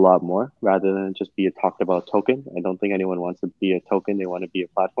used a lot more rather than just be a talked about token. I don't think anyone wants to be a token. They want to be a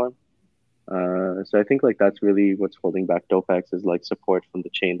platform. So I think like that's really what's holding back DopeX is like support from the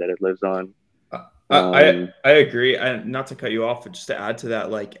chain that it lives on. I agree. And not to cut you off, but just to add to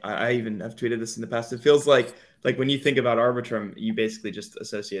that, like I even have tweeted this in the past. It feels like when you think about Arbitrum, you basically just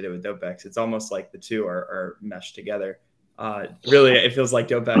associate it with DopeX. It's almost like the two are meshed together. Really, it feels like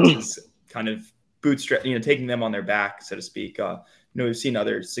DopeX is kind of bootstrap, taking them on their back, so to speak. We've seen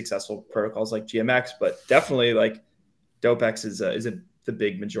other successful protocols like GMX, but definitely like DopeX is the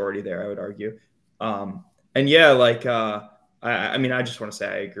big majority there, I would argue. And yeah, like I mean, I just want to say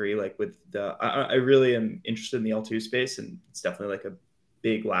I agree. Like with I really am interested in the L2 space, and it's definitely like a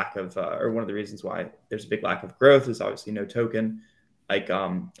big lack of, or one of the reasons why there's a big lack of growth is obviously no token. Like I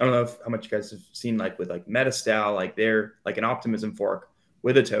don't know how much you guys have seen, like with like Metastyle, like they're like an Optimism fork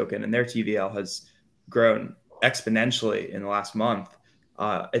with a token, and their TVL has grown exponentially in the last month.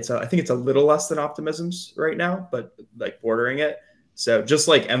 I think it's a little less than Optimism's right now, but like bordering it. So just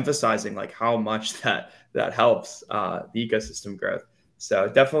like emphasizing like how much that helps the ecosystem growth. So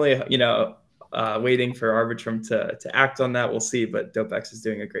definitely, waiting for Arbitrum to act on that. We'll see, but DopeX is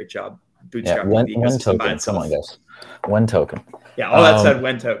doing a great job bootstrapping the ecosystem by itself. Come on, guys. One token. Yeah, all that said,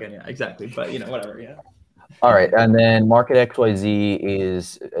 one token. Yeah, exactly. But whatever. Yeah. All right, and then Market XYZ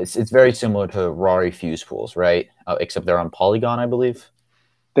it's very similar to Rari Fuse pools, right? Except they're on Polygon, I believe.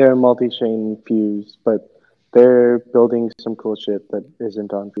 They're multi-chain Fuse, but they're building some cool shit that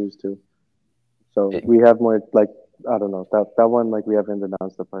isn't on Fuse too. So we have more like, I don't know, that one, like we haven't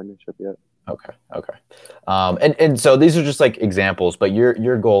announced the partnership yet. Okay. And so these are just like examples, but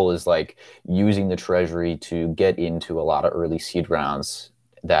your goal is like using the treasury to get into a lot of early seed rounds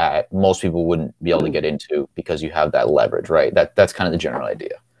that most people wouldn't be able to get into because you have that leverage, right? That's kind of the general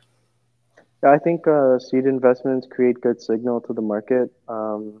idea. Yeah, I think seed investments create good signal to the market.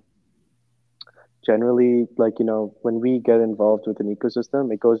 Generally, like, when we get involved with an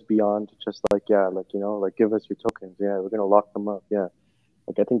ecosystem, it goes beyond just like, like give us your tokens. Yeah, we're going to lock them up. Yeah.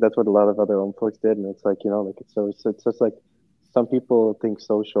 Like, I think that's what a lot of other own folks did. And it's like, like, it's just like some people think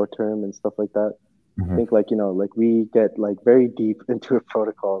so short term and stuff like that. I think like, like we get like very deep into a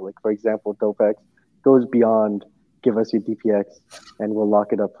protocol. Like, for example, DopeX goes beyond give us your DPX and we'll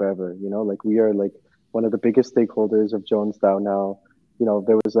lock it up forever. Like we are like one of the biggest stakeholders of Jones DAO now.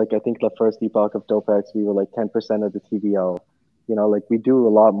 There was like, I think the first epoch of DopeX, we were like 10% of the TVL. Like we do a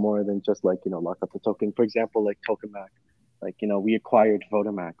lot more than just like, lock up the token. For example, like TokenMac, like, we acquired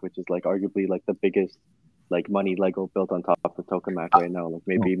Votomac, which is like arguably like the biggest like money Lego built on top of the TokenMac right now, like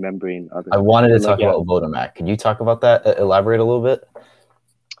maybe Membrane. I wanted to talk about Votomac. Can you talk about that? Elaborate a little bit?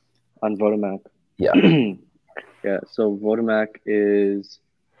 On Votomac. Yeah. Yeah. So Votomac is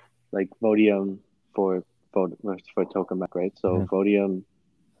like Vodium for Tokamak, right? So Vodium,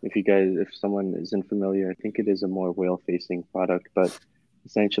 if someone isn't familiar, I think it is a more whale-facing product, but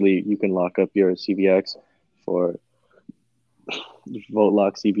essentially you can lock up your CVX for vote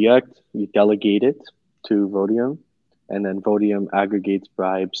lock CVX. You delegate it to Vodium, and then Vodium aggregates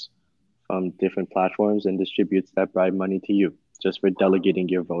bribes from different platforms and distributes that bribe money to you just for delegating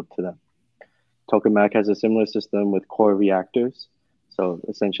your vote to them. Tokamak has a similar system with core reactors. So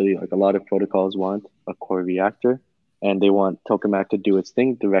essentially, like a lot of protocols want a core reactor, and they want Tokamak to do its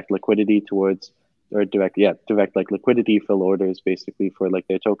thing, direct liquidity towards, or direct like liquidity fill orders basically for like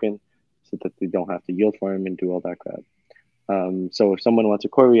their token, so that they don't have to yield farm and do all that crap. So if someone wants a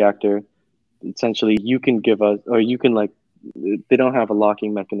core reactor, essentially you can give us, or you can like, they don't have a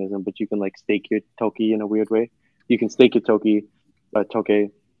locking mechanism, but you can like stake your toki in a weird way. You can stake your toke,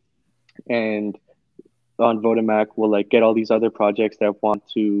 and on Votomac will like get all these other projects that want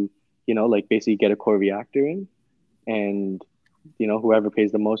to, like basically get a core reactor in, and whoever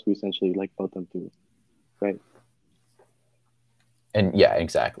pays the most, we essentially like vote them through, right? And yeah,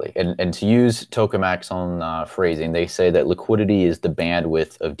 exactly. And to use Tokamac's own phrasing, they say that liquidity is the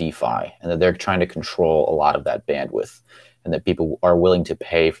bandwidth of DeFi, and that they're trying to control a lot of that bandwidth, and that people are willing to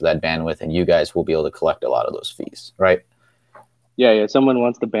pay for that bandwidth, and you guys will be able to collect a lot of those fees, right? Yeah. Someone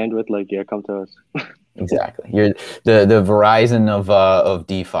wants the bandwidth, like, yeah, come to us. Exactly. You're the Verizon of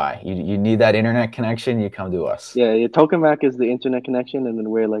DeFi. You need that internet connection, you come to us. Yeah, Tokamak is the internet connection, and then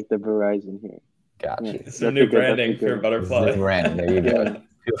we're like the Verizon here. Gotcha. Yeah, some new branding for Butterfly. New branding. There you go.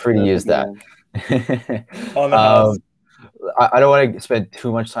 Feel free to use that. On the house. I don't want to spend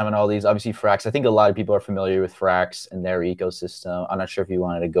too much time on all these. Obviously, Frax. I think a lot of people are familiar with Frax and their ecosystem. I'm not sure if you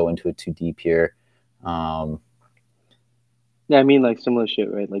wanted to go into it too deep here. Yeah, I mean, like similar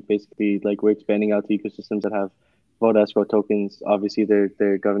shit, right? Like basically, like we're expanding out to ecosystems that have vote escrow tokens. Obviously,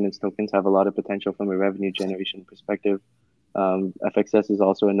 their governance tokens have a lot of potential from a revenue generation perspective. FXS is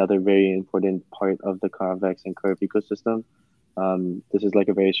also another very important part of the Convex and Curve ecosystem. This is like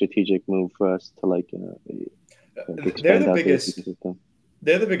a very strategic move for us to like expand out the ecosystem.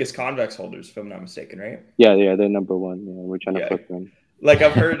 They're the biggest Convex holders, if I'm not mistaken, right? Yeah, they're number one. Yeah, we're trying to flip them. Like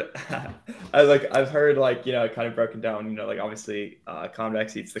I've heard, like kind of broken down. Like obviously,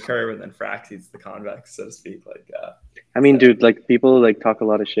 Convex eats the Curve, and then Frax eats the Convex, so to speak. Like, I mean, dude, like people like talk a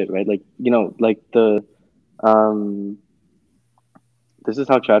lot of shit, right? Like like the this is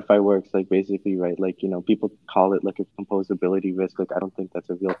how TradFi works, like basically, right? Like, people call it like a composability risk. Like, I don't think that's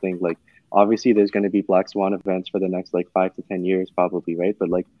a real thing. Like, obviously there's going to be black swan events for the next like 5 to 10 years probably, right? But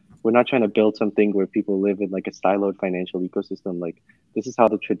like, we're not trying to build something where people live in like a siloed financial ecosystem. Like, this is how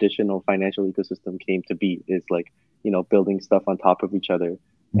the traditional financial ecosystem came to be, is like, building stuff on top of each other.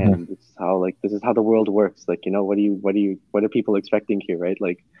 And this is how the world works. Like, what are people expecting here, right?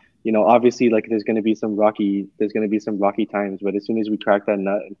 Like, obviously, like there's going to be some rocky times, but as soon as we crack that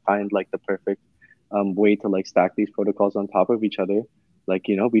nut and find like the perfect way to like stack these protocols on top of each other, like,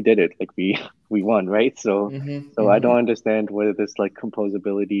 we did it, like we won, right? So I don't understand where this like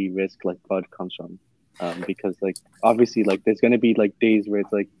composability risk like FUD comes from, because like obviously like there's going to be like days where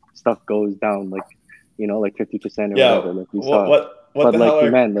it's like stuff goes down like like 50% or whatever, like we saw. But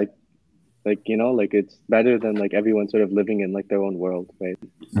like man, like like it's better than like everyone sort of living in like their own world, right?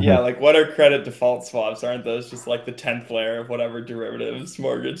 Yeah, like what are credit default swaps? Aren't those just like the 10th layer of whatever derivatives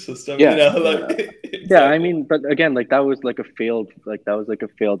mortgage system? Yeah, Exactly. Yeah, I mean, but again, like that was like a failed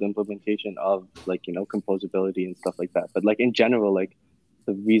implementation of like composability and stuff like that. But like in general, like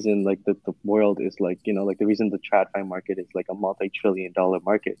the reason like the world is like like the reason the TradFi market is like a multi-trillion-dollar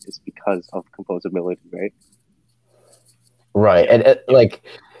market is because of composability, right? Right, and like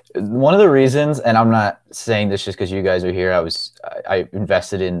one of the reasons, and I'm not saying this just because you guys are here. I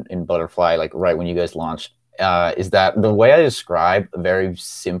invested in Butterfly like right when you guys launched. Is that the way I describe very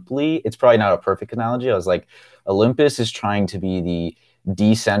simply? It's probably not a perfect analogy. I was like, Olympus is trying to be the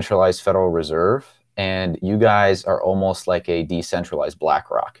decentralized Federal Reserve, and you guys are almost like a decentralized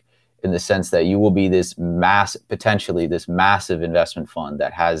BlackRock, in the sense that you will be this potentially this massive investment fund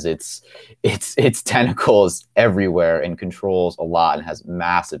that has its tentacles everywhere and controls a lot and has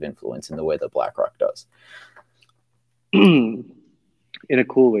massive influence in the way that BlackRock does. In a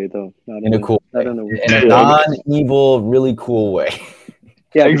cool way, though. In a non-evil, really cool way.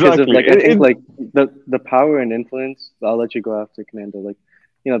 Yeah, exactly. Because of, like I think like the power and influence. I'll let you go after, Commando. Like,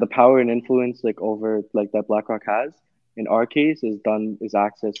 the power and influence like over like that BlackRock has, in our case, is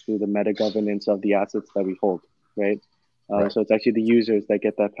access through the meta governance of the assets that we hold, right? So it's actually the users that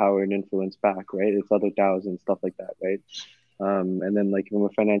get that power and influence back, right? It's other DAOs and stuff like that, right? And then like from a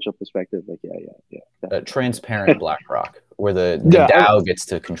financial perspective, like yeah. Transparent BlackRock, where the Yeah, DAO gets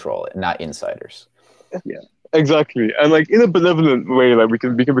to control it, not insiders. Yeah. exactly. And like in a benevolent way, like we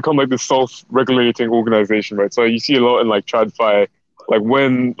can become like this self-regulating organization, right? So you see a lot in like TradFi, like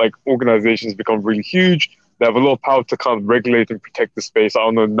when like organizations become really huge, they have a lot of power to kind of regulate and protect the space. I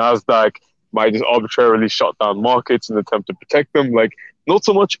don't know, NASDAQ might just arbitrarily shut down markets in an attempt to protect them. Like not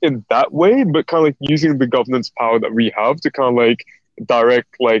so much in that way, but kind of like using the governance power that we have to kind of like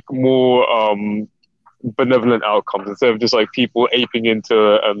direct like more benevolent outcomes instead of just like people aping into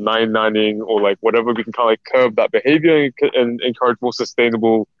a 9-9ing or like whatever. We can kind of like curb that behavior and encourage more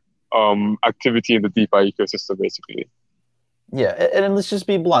sustainable activity in the DeFi ecosystem, basically. Yeah, and let's just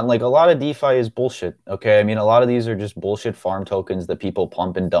be blunt. Like a lot of DeFi is bullshit. Okay, I mean a lot of these are just bullshit farm tokens that people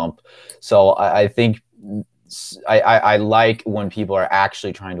pump and dump. So I think I like when people are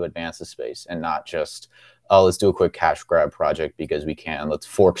actually trying to advance the space and not just, oh, let's do a quick cash grab project because we can. Let's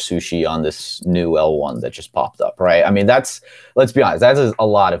fork sushi on this new L1 that just popped up, right? I mean, let's be honest, that's a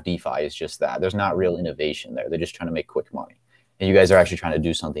lot of DeFi is just that. There's not real innovation there. They're just trying to make quick money. And you guys are actually trying to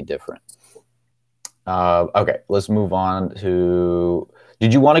do something different. Okay, let's move on to.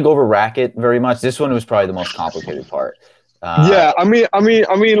 Did you want to go over Racket very much? This one was probably the most complicated part. Yeah, I mean,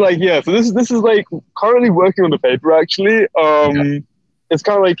 like, yeah. So this is like currently working on the paper. Actually, it's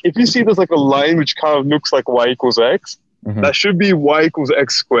kind of like if you see there's like a line which kind of looks like y equals x, that should be y equals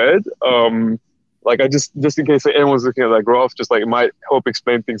x squared. Like I just in case anyone's looking at that graph, just like it might help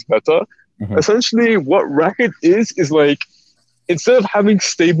explain things better. Essentially, what Racket is like instead of having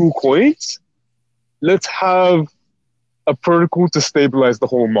stable coins, let's have a protocol to stabilize the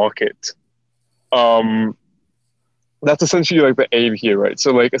whole market. That's essentially like the aim here, right?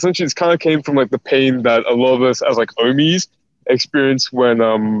 So like essentially it's kind of came from like the pain that a lot of us as like ohmies experienced when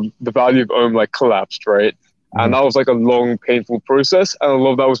the value of ohm like collapsed, right? And that was like a long, painful process. And a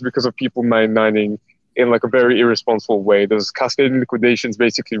lot of that was because of people 9-9ing in like a very irresponsible way. Those cascading liquidations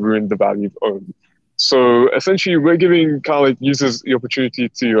basically ruined the value of ohm. So essentially we're giving kind of like users the opportunity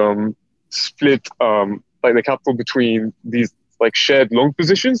to split like the capital between these like shared long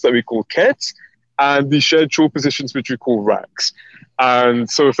positions that we call kets and the shared short positions which we call racks. And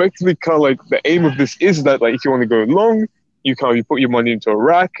so effectively kind of like the aim of this is that like if you want to go long, you put your money into a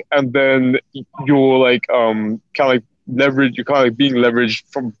rack and then you're like kind of like leverage, you're kind of like being leveraged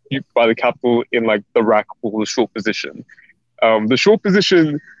by the capital in like the rack or the short position. The short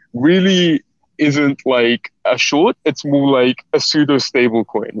position really isn't like a short, it's more like a pseudo stable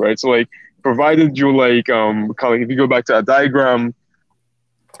coin, right? So like provided you're like kind of like if you go back to that diagram,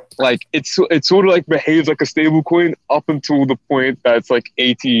 like it's sort of like behaves like a stable coin up until the point that it's like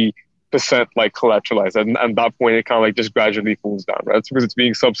 80% like collateralized, and at that point it kind of like just gradually falls down, right? It's because it's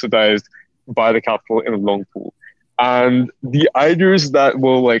being subsidized by the capital in a long pool. And the idea is that,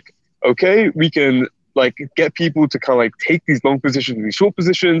 well, like, okay, we can like get people to kind of like take these long positions and these short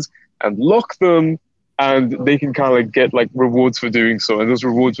positions and lock them, and they can kind of like get like rewards for doing so, and those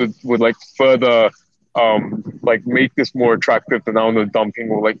rewards would like further like make this more attractive than, I don't know, dumping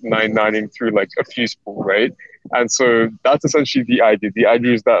or like 9-9ing through like a fuse pool, right? And so that's essentially the idea. The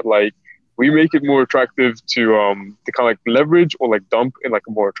idea is that like we make it more attractive to kind of like leverage or like dump in like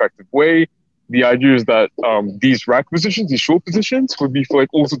a more attractive way. The idea is that these rack positions, these short positions, would be for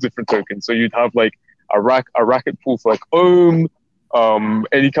like also different tokens. So you'd have like a racket pool for like ohm,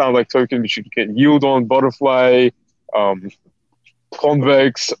 any kind of like token which you can get yield on, butterfly,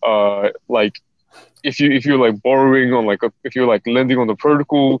 convex, like if you're like borrowing on like if you're like lending on the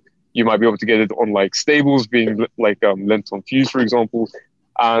protocol, you might be able to get it on like stables being like lent on Fuse, for example.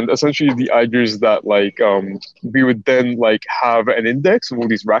 And essentially the idea is that like we would then like have an index of all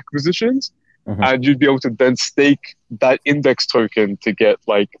these rack positions, and you'd be able to then stake that index token to get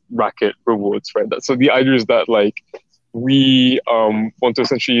like racket rewards, right? So the idea is that like we want to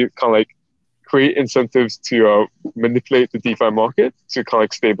essentially kind of like create incentives to manipulate the DeFi market to kind of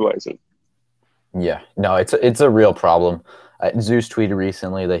like stabilize it. Yeah, no, it's a real problem. Zeus tweeted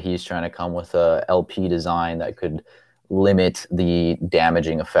recently that he's trying to come with a LP design that could limit the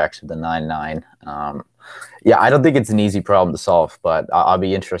damaging effects of the 9-9. Yeah, I don't think it's an easy problem to solve, but I'll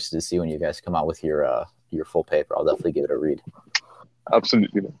be interested to see when you guys come out with your full paper. I'll definitely give it a read.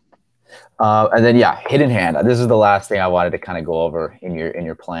 Absolutely. And then yeah, hidden hand. This is the last thing I wanted to kind of go over in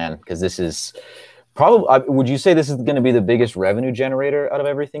your plan, because this is probably. Would you say this is going to be the biggest revenue generator out of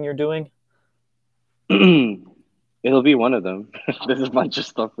everything you're doing? It'll be one of them. There's a bunch of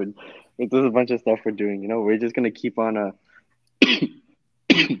stuff we're doing. You know, we're just gonna keep on.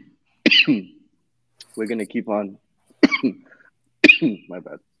 We're gonna keep on. My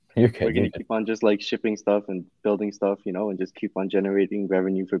bad. You're good. We're gonna keep on just like shipping stuff and building stuff, and just keep on generating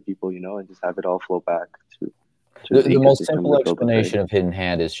revenue for people, and just have it all flow back to the most simple explanation of Hidden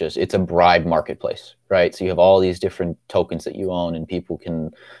Hand is just it's a bribe marketplace, right? So you have all these different tokens that you own, and people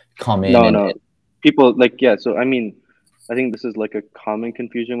can come in. No, people So I mean, I think this is like a common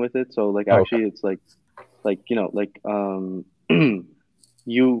confusion with it. So actually, it's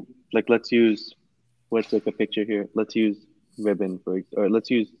you let's use what's like a picture here. Let's use Ribbon or let's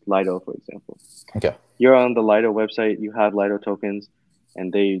use Lido for example. Okay. You're on the Lido website. You have Lido tokens,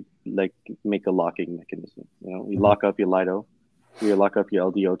 and they make a locking mechanism. You lock up your Lido, you lock up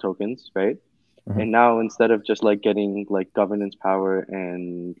your LDO tokens, right? And now instead of just getting governance power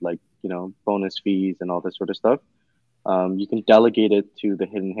and bonus fees and all this sort of stuff, you can delegate it to the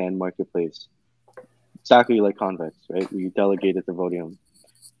Hidden Hand marketplace, exactly like Convex, right? You delegate it to Vodium,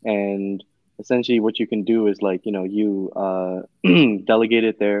 and essentially what you can do is you delegate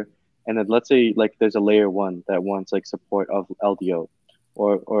it there, and then let's say there's a layer 1 that wants support of LDO,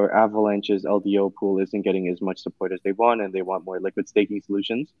 or Avalanche's LDO pool isn't getting as much support as they want, and they want more liquid staking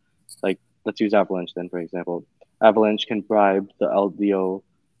solutions. Let's use Avalanche then, for example. Avalanche can bribe the LDO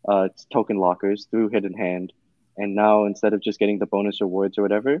token lockers through Hidden Hand, and now instead of just getting the bonus rewards or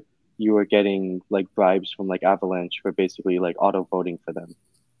whatever, you are getting bribes from Avalanche for basically auto voting for them.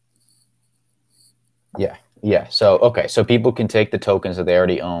 Yeah. So people can take the tokens that they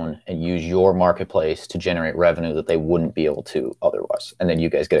already own and use your marketplace to generate revenue that they wouldn't be able to otherwise, and then you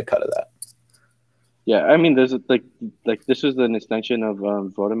guys get a cut of that. Yeah, I mean, there's this is an extension of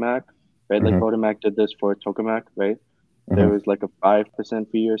Votomac, right? Votomac did this for Tokamak, right? There was a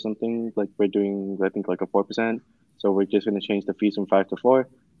 5% fee or something. We're doing, I think, a 4%. So we're just going to change the fees from 5 to 4,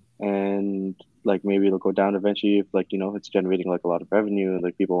 and maybe it'll go down eventually if it's generating a lot of revenue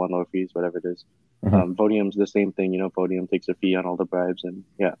and people want lower fees, whatever it is. Vodium's the same thing. Vodium takes a fee on all the bribes, and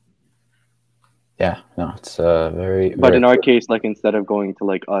yeah. No, it's very. But in our case, instead of going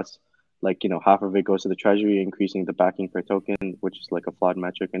to us, half of it goes to the treasury, increasing the backing per token, which is a flawed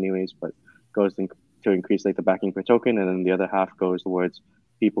metric anyways, but goes to increase the backing per token, and then the other half goes towards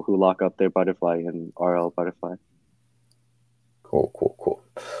people who lock up their butterfly and RL butterfly. Cool.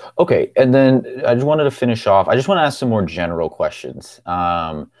 Okay, and then I just wanted to finish off. I just want to ask some more general questions.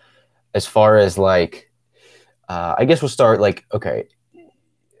 As far as I guess we'll start okay,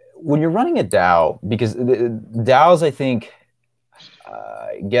 when you're running a DAO, because the DAOs, I think,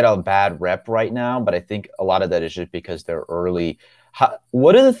 get a bad rep right now, but I think a lot of that is just because they're early.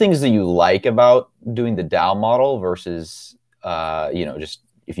 What are the things that you like about doing the DAO model versus, just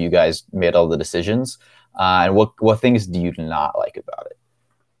if you guys made all the decisions, and what things do you not like about it?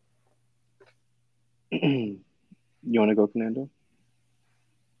 You want to go, Fernando?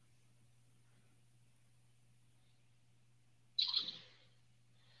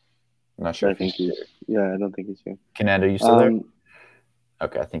 I'm not sure. I think he's. Yeah, I don't think he's here. Fernando, you still there?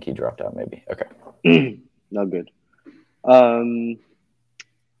 Okay, I think he dropped out. Maybe. Okay. Not good.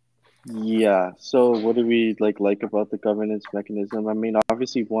 Yeah. So what do we like about the governance mechanism? I mean,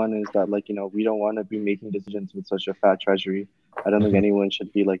 obviously, one is that we don't want to be making decisions with such a fat treasury. I don't think anyone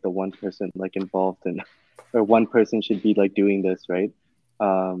should be the one person involved in, or one person should be doing this, right?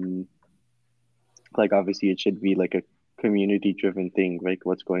 Obviously, it should be a community-driven thing, right?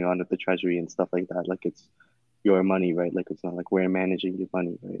 What's going on with the treasury and stuff like that. It's your money, right? It's not we're managing your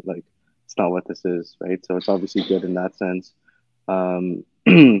money, right? It's not what this is, right? So it's obviously good in that sense. I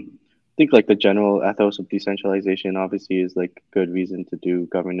think the general ethos of decentralization obviously is good reason to do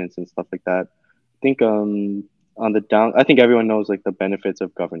governance and stuff like that. I think on the down, I think everyone knows the benefits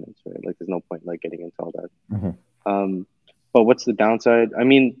of governance, right? There's no point getting into all that. But what's the downside? I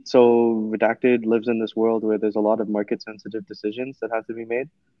mean, so Redacted lives in this world where there's a lot of market sensitive decisions that have to be made.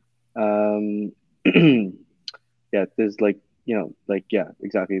 Yeah, there's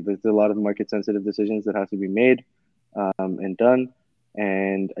exactly. There's a lot of market sensitive decisions that have to be made and done.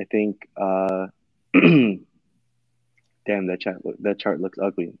 And I think, damn, that chart looks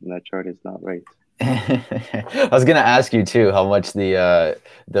ugly, and that chart is not right. I was gonna ask you too how much the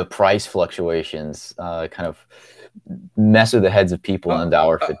price fluctuations kind of mess with the heads of people in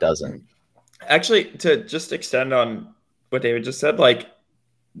DAO if it doesn't. Actually, to just extend on what David just said,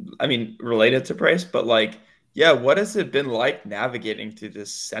 I mean, related to price, but yeah, what has it been like navigating through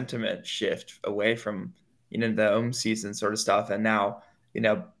this sentiment shift away from the ohm season sort of stuff, and now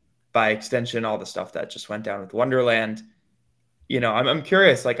by extension all the stuff that just went down with Wonderland? I'm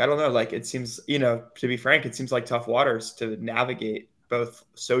curious. I don't know. It seems to be frank, it seems like tough waters to navigate both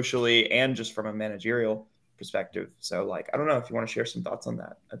socially and just from a managerial perspective. So I don't know if you want to share some thoughts on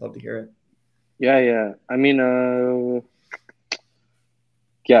that. I'd love to hear it. Yeah. I mean,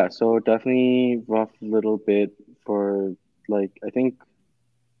 Yeah, so definitely rough little bit for like I think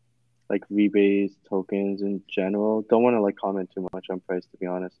like rebase tokens in general. Don't want to like comment too much on price to be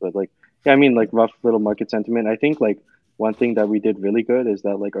honest, but like yeah, I mean like rough little market sentiment. I think like one thing that we did really good is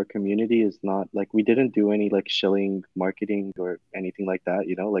that like our community is not like we didn't do any like shilling marketing or anything like that,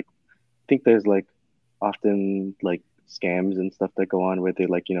 you know? Like I think there's like often like scams and stuff that go on where they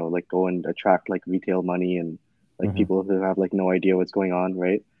like, you know, like go and attract like retail money and like Mm-hmm. people who have like no idea what's going on,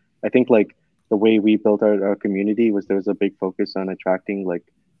 right? I think like the way we built our community was there was a big focus on attracting like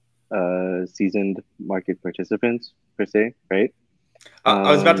seasoned market participants per se, right?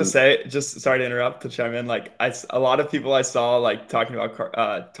 I was about to Um, say, just sorry to interrupt to chime in. Like, a lot of people I saw like talking about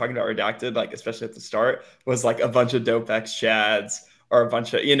redacted, like especially at the start, was like a bunch of dope X chads or a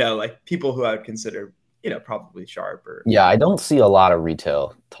bunch of like people who I would consider probably sharp or Yeah, I don't see a lot of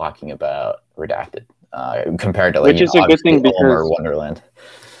retail talking about Redacted compared to like which is a good obviously thing Ohm or because Wonderland.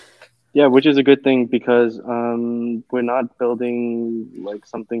 yeah, which is a good thing because we're not building like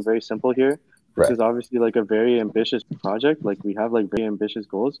something very simple here. This Right. is obviously like a very ambitious project. Like we have like very ambitious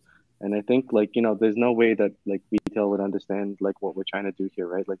goals, and I think like you know there's no way that like retail would understand like what we're trying to do here,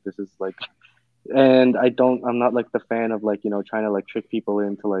 right? Like this is like, and I'm not like the fan of like you know trying to like trick people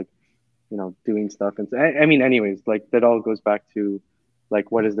into like you know doing stuff. And I mean, anyways, like that all goes back to like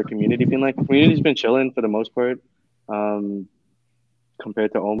what has the community been like? The community's been chilling for the most part. Um,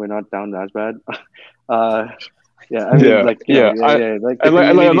 Compared to Ohm, we're not down as bad. uh, yeah, I mean, Yeah, like you know, yeah. yeah, yeah, like the And like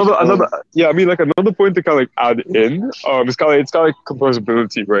community's another chilling. yeah, I mean like another point to kind of like add in, it's kind of like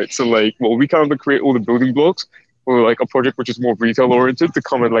composability, right? So like, well, we kind of create all the building blocks for like a project which is more retail oriented to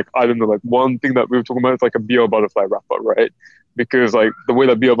come and like I don't know, like one thing that we were talking about is like a BL butterfly wrapper, right? Because like the way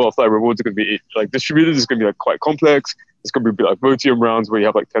that BL butterfly rewards are going to be like distributed is going to be like quite complex. It's going to be like Votium rounds where you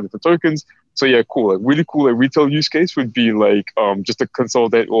have like 10 different tokens. So yeah, cool. Like really cool. Like retail use case would be like just to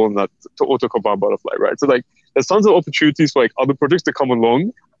consolidate all of that to auto combine butterfly, right? So like there's tons of opportunities for like other projects to come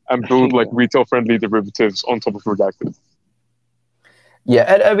along and build like Yeah. retail friendly derivatives on top of Redacted. Yeah,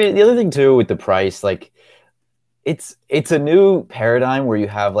 and I mean the other thing too with the price, like it's a new paradigm where you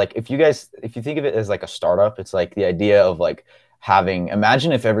have like if you think of it as like a startup, it's like the idea of like having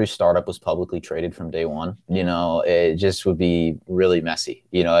imagine if every startup was publicly traded from day one, it just would be really messy.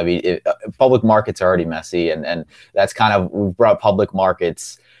 I mean public markets are already messy, and that's kind of we've brought public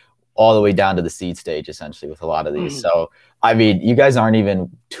markets all the way down to the seed stage essentially with a lot of these. So I mean you guys aren't even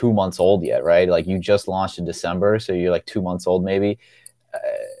 2 months old yet, right? Like you just launched in December, so you're like 2 months old maybe.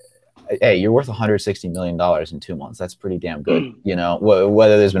 Hey, you're worth $160 million in 2 months. That's pretty damn good,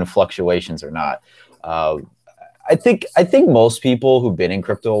 whether there's been fluctuations or not. Uh, I think most people who've been in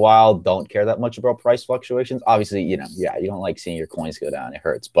crypto a while don't care that much about price fluctuations. Obviously, yeah, you don't like seeing your coins go down. It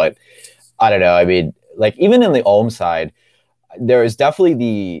hurts. But I don't know. I mean, like even in the Ohm side, there is definitely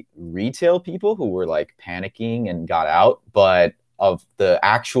the retail people who were like panicking and got out. But of the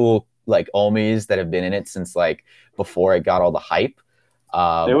actual like Ohmies that have been in it since like before it got all the hype,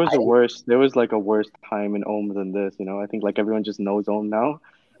 There was a worse. There was like a worse time in Ohm than this. You know, I think like everyone just knows Ohm now.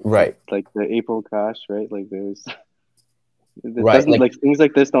 right. Like the April crash, right? Like there's it Right. doesn't Like, like things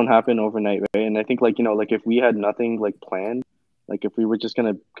like this don't happen overnight, right? And I think like you know like if we had nothing like planned, like if we were just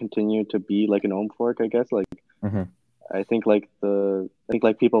gonna continue to be like an Ohm fork, I guess like mhm. I think like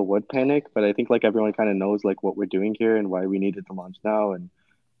people would panic, but I think like everyone kind of knows like what we're doing here and why we needed to launch now and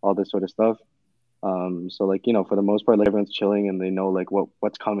all this sort of stuff. So like you know for the most part like everyone's chilling and they know like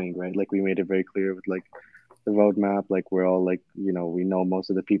what's coming, right? Like we made it very clear with like the roadmap. Like we're all like you know we know most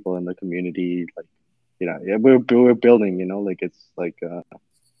of the people in the community. Like yeah we're building. Like it's like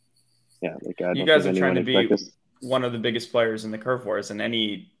yeah like I you don't guys think are trying anyone to expect be this. one of the biggest players in the curve wars, and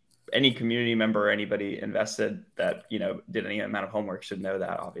any community member or anybody invested that did any amount of homework should know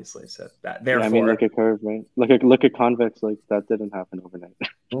that, obviously. So that Yeah, I mean therefore, look at Curve, right? Look at Convex. Like that didn't happen overnight.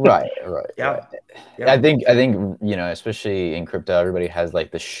 Right. yeah, I yeah. think especially in crypto, everybody has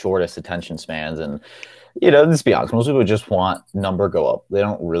like the shortest attention spans, and let's be honest, most people just want number go up. They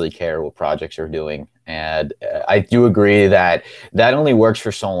don't really care what projects you're doing, and I do agree that that only works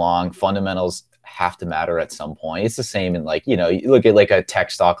for so long. Fundamentals have to matter at some point. It's the same in like you look at like a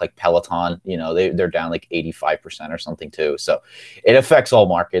tech stock like Peloton. They're down like 85% or something too. So it affects all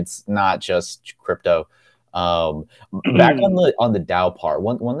markets, not just crypto. Back on the DAO part,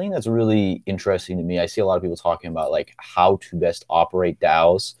 one thing that's really interesting to me, I see a lot of people talking about like how to best operate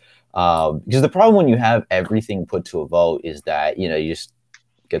DAOs. Because the problem when you have everything put to a vote is that you just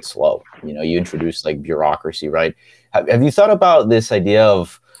get slow. You introduce like bureaucracy, right? Have you thought about this idea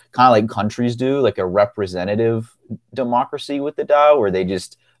of kind of like countries do, like a representative democracy with the DAO, where they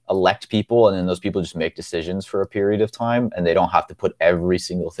just elect people and then those people just make decisions for a period of time and they don't have to put every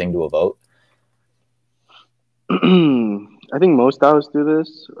single thing to a vote? I think most DAOs do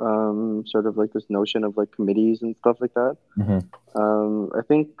this, sort of like this notion of like committees and stuff like that. I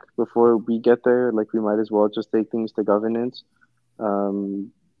think before we get there, like we might as well just take things to governance,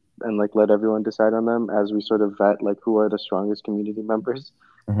 and like let everyone decide on them as we sort of vet like who are the strongest community members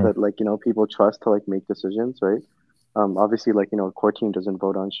that like, you know, people trust to like make decisions, right? Obviously, like, you know, a core team doesn't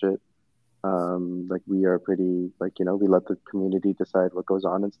vote on shit. Like we are pretty like, you know, we let the community decide what goes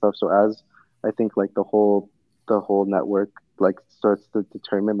on and stuff. So as I think like the whole network like starts to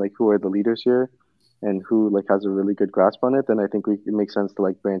determine like who are the leaders here and who like has a really good grasp on it, then I think it makes sense to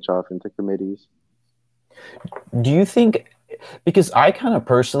like branch off into committees. Do you think, because I kind of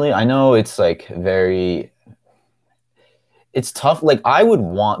personally, I know it's like it's tough. Like I would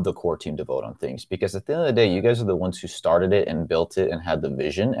want the core team to vote on things because at the end of the day, you guys are the ones who started it and built it and had the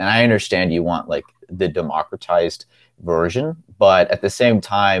vision. And I understand you want like the democratized version, but at the same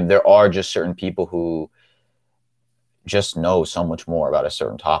time, there are just certain people who just know so much more about a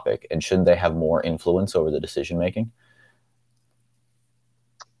certain topic, and shouldn't they have more influence over the decision making?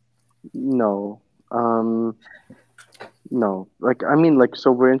 No. No. Like I mean like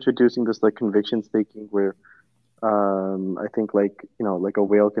so we're introducing this like conviction staking where I think like, you know, like a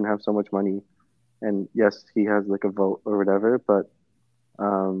whale can have so much money and yes, he has like a vote or whatever, but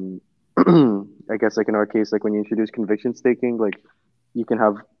I guess like in our case, like when you introduce conviction staking, like you can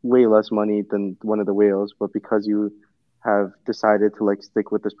have way less money than one of the whales, but because you have decided to like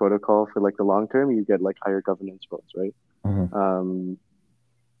stick with this protocol for like the long term, you get like higher governance votes, right? I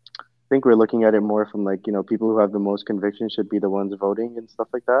think we're looking at it more from like, you know, people who have the most conviction should be the ones voting and stuff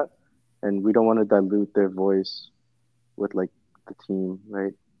like that, and we don't want to dilute their voice with like the team,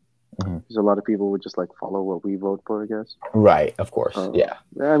 right? Because a lot of people would just like follow what we vote for, I guess. Right, of course. Yeah.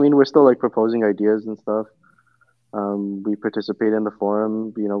 I mean, we're still like proposing ideas and stuff. We participate in the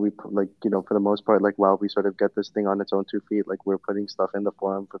forum. You know, we like, you know, for the most part, like while we sort of get this thing on its own 2 feet, like we're putting stuff in the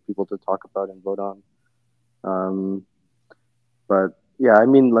forum for people to talk about and vote on. But yeah, I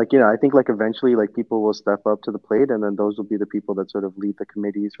mean, like, you know, I think like eventually like people will step up to the plate and then those will be the people that sort of lead the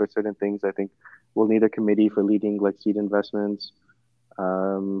committees for certain things. I think we'll need a committee for leading like seed investments,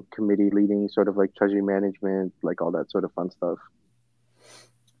 committee leading sort of like treasury management, like all that sort of fun stuff.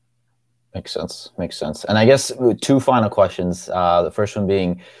 Makes sense. And I guess 2 final questions. The first one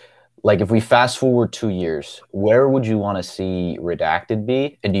being, like, if we fast forward 2 years, where would you want to see Redacted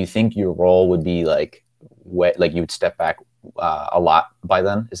be? And do you think your role would be like you would step back a lot by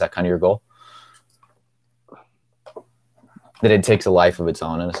then? Is that kind of your goal? That it takes a life of its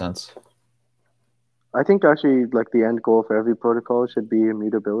own in a sense? I think actually like the end goal for every protocol should be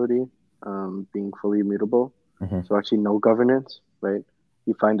immutability, being fully immutable. So actually no governance, right?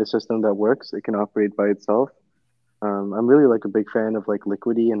 You find a system that works, it can operate by itself. I'm really like a big fan of like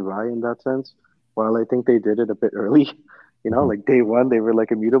Liquidity and Rye in that sense. While I think they did it a bit early, you know, like day one, they were like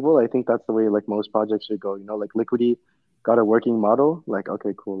immutable. I think that's the way like most projects should go. You know, like Liquidity got a working model. Like,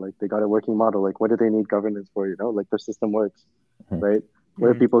 okay, cool. Like they got a working model. Like, what do they need governance for? You know, like their system works, right? What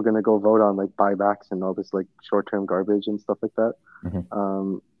are people going to go vote on? Like buybacks and all this like short-term garbage and stuff like that.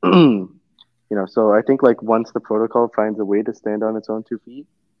 You know, so I think like once the protocol finds a way to stand on its own 2 feet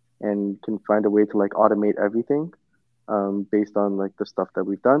and can find a way to like automate everything, based on like the stuff that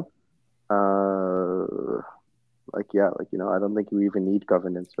we've done, like yeah, like, you know, I don't think we even need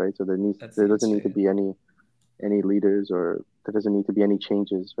governance, right? So there doesn't need to be any leaders, or there doesn't need to be any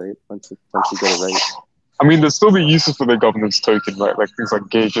changes, right? Once we get it right. I mean, there's still the uses for the governance token, right? Like things like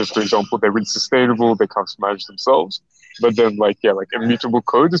gauges, for example, they're really sustainable, they can't manage themselves. But then, like, yeah, like immutable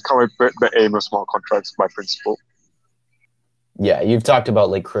code is kind of like the aim of smart contracts by principle. Yeah, you've talked about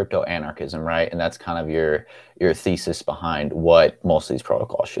like crypto anarchism, right? And that's kind of your thesis behind what most of these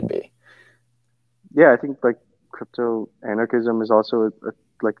protocols should be. Yeah, I think like crypto anarchism is also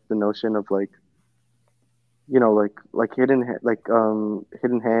like the notion of like, you know, like hidden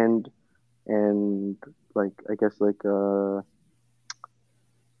hand, and like I guess like what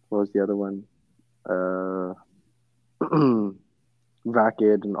was the other one?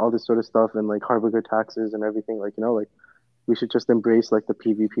 Racket and all this sort of stuff, and like harbinger taxes and everything. Like, you know, like we should just embrace like the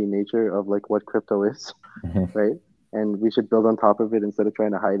PvP nature of like what crypto is, right? And we should build on top of it instead of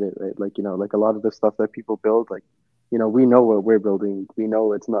trying to hide it, right? Like, you know, like a lot of the stuff that people build, like, you know, we know what we're building. We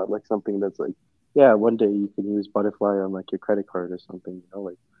know it's not like something that's like, yeah, one day you can use Butterfly on like your credit card or something, you know,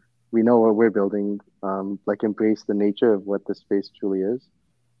 like we know what we're building. Like embrace the nature of what the space truly is.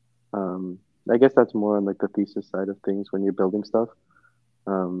 I guess that's more on like the thesis side of things when you're building stuff.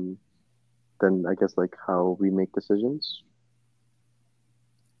 Then I guess like how we make decisions.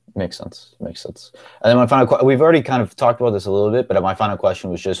 Makes sense. Makes sense. And then my final we've already kind of talked about this a little bit, but my final question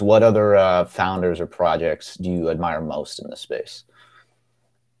was just what other founders or projects do you admire most in this space?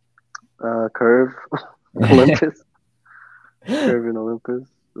 Curve, Olympus. Curve and Olympus.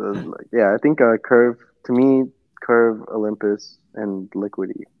 I think Curve, to me, Curve, Olympus, and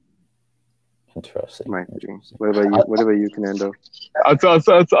Liquidity. Interesting. My three. What about you? What about you, Canando?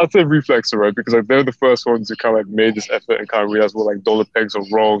 I'd say Reflex, right? Because like they're the first ones who kind of like made this effort and kind of realized what like dollar pegs are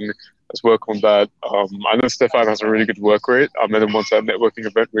wrong. Let's work on that. I know Stefan has a really good work rate. I met him once at a networking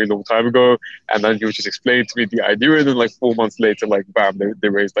event a really long time ago, and then he was just explaining to me the idea, and then like 4 months later, like bam, they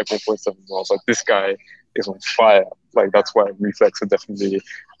raised like 1.7. I was like, this guy is on fire. Like that's why Reflex are definitely.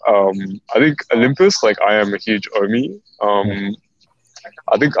 I think Olympus, like I am a huge OMI.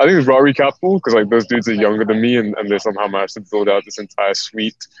 I think it's Rari Capital because like those dudes are younger than me and they somehow managed to build out this entire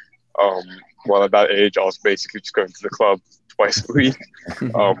suite. While at that age, I was basically just going to the club twice a week.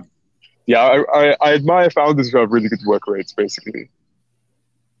 I admire founders who have really good work rates, basically.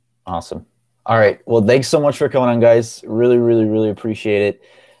 Awesome. All right. Well, thanks so much for coming on, guys. Really, really, really appreciate it.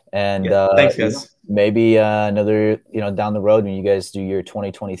 And thanks, guys. Maybe another, down the road when you guys do your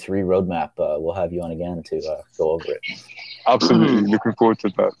 2023 roadmap, we'll have you on again to go over it. Absolutely. Looking forward to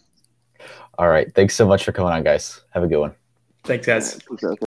that. All right. Thanks so much for coming on, guys. Have a good one. Thanks, guys.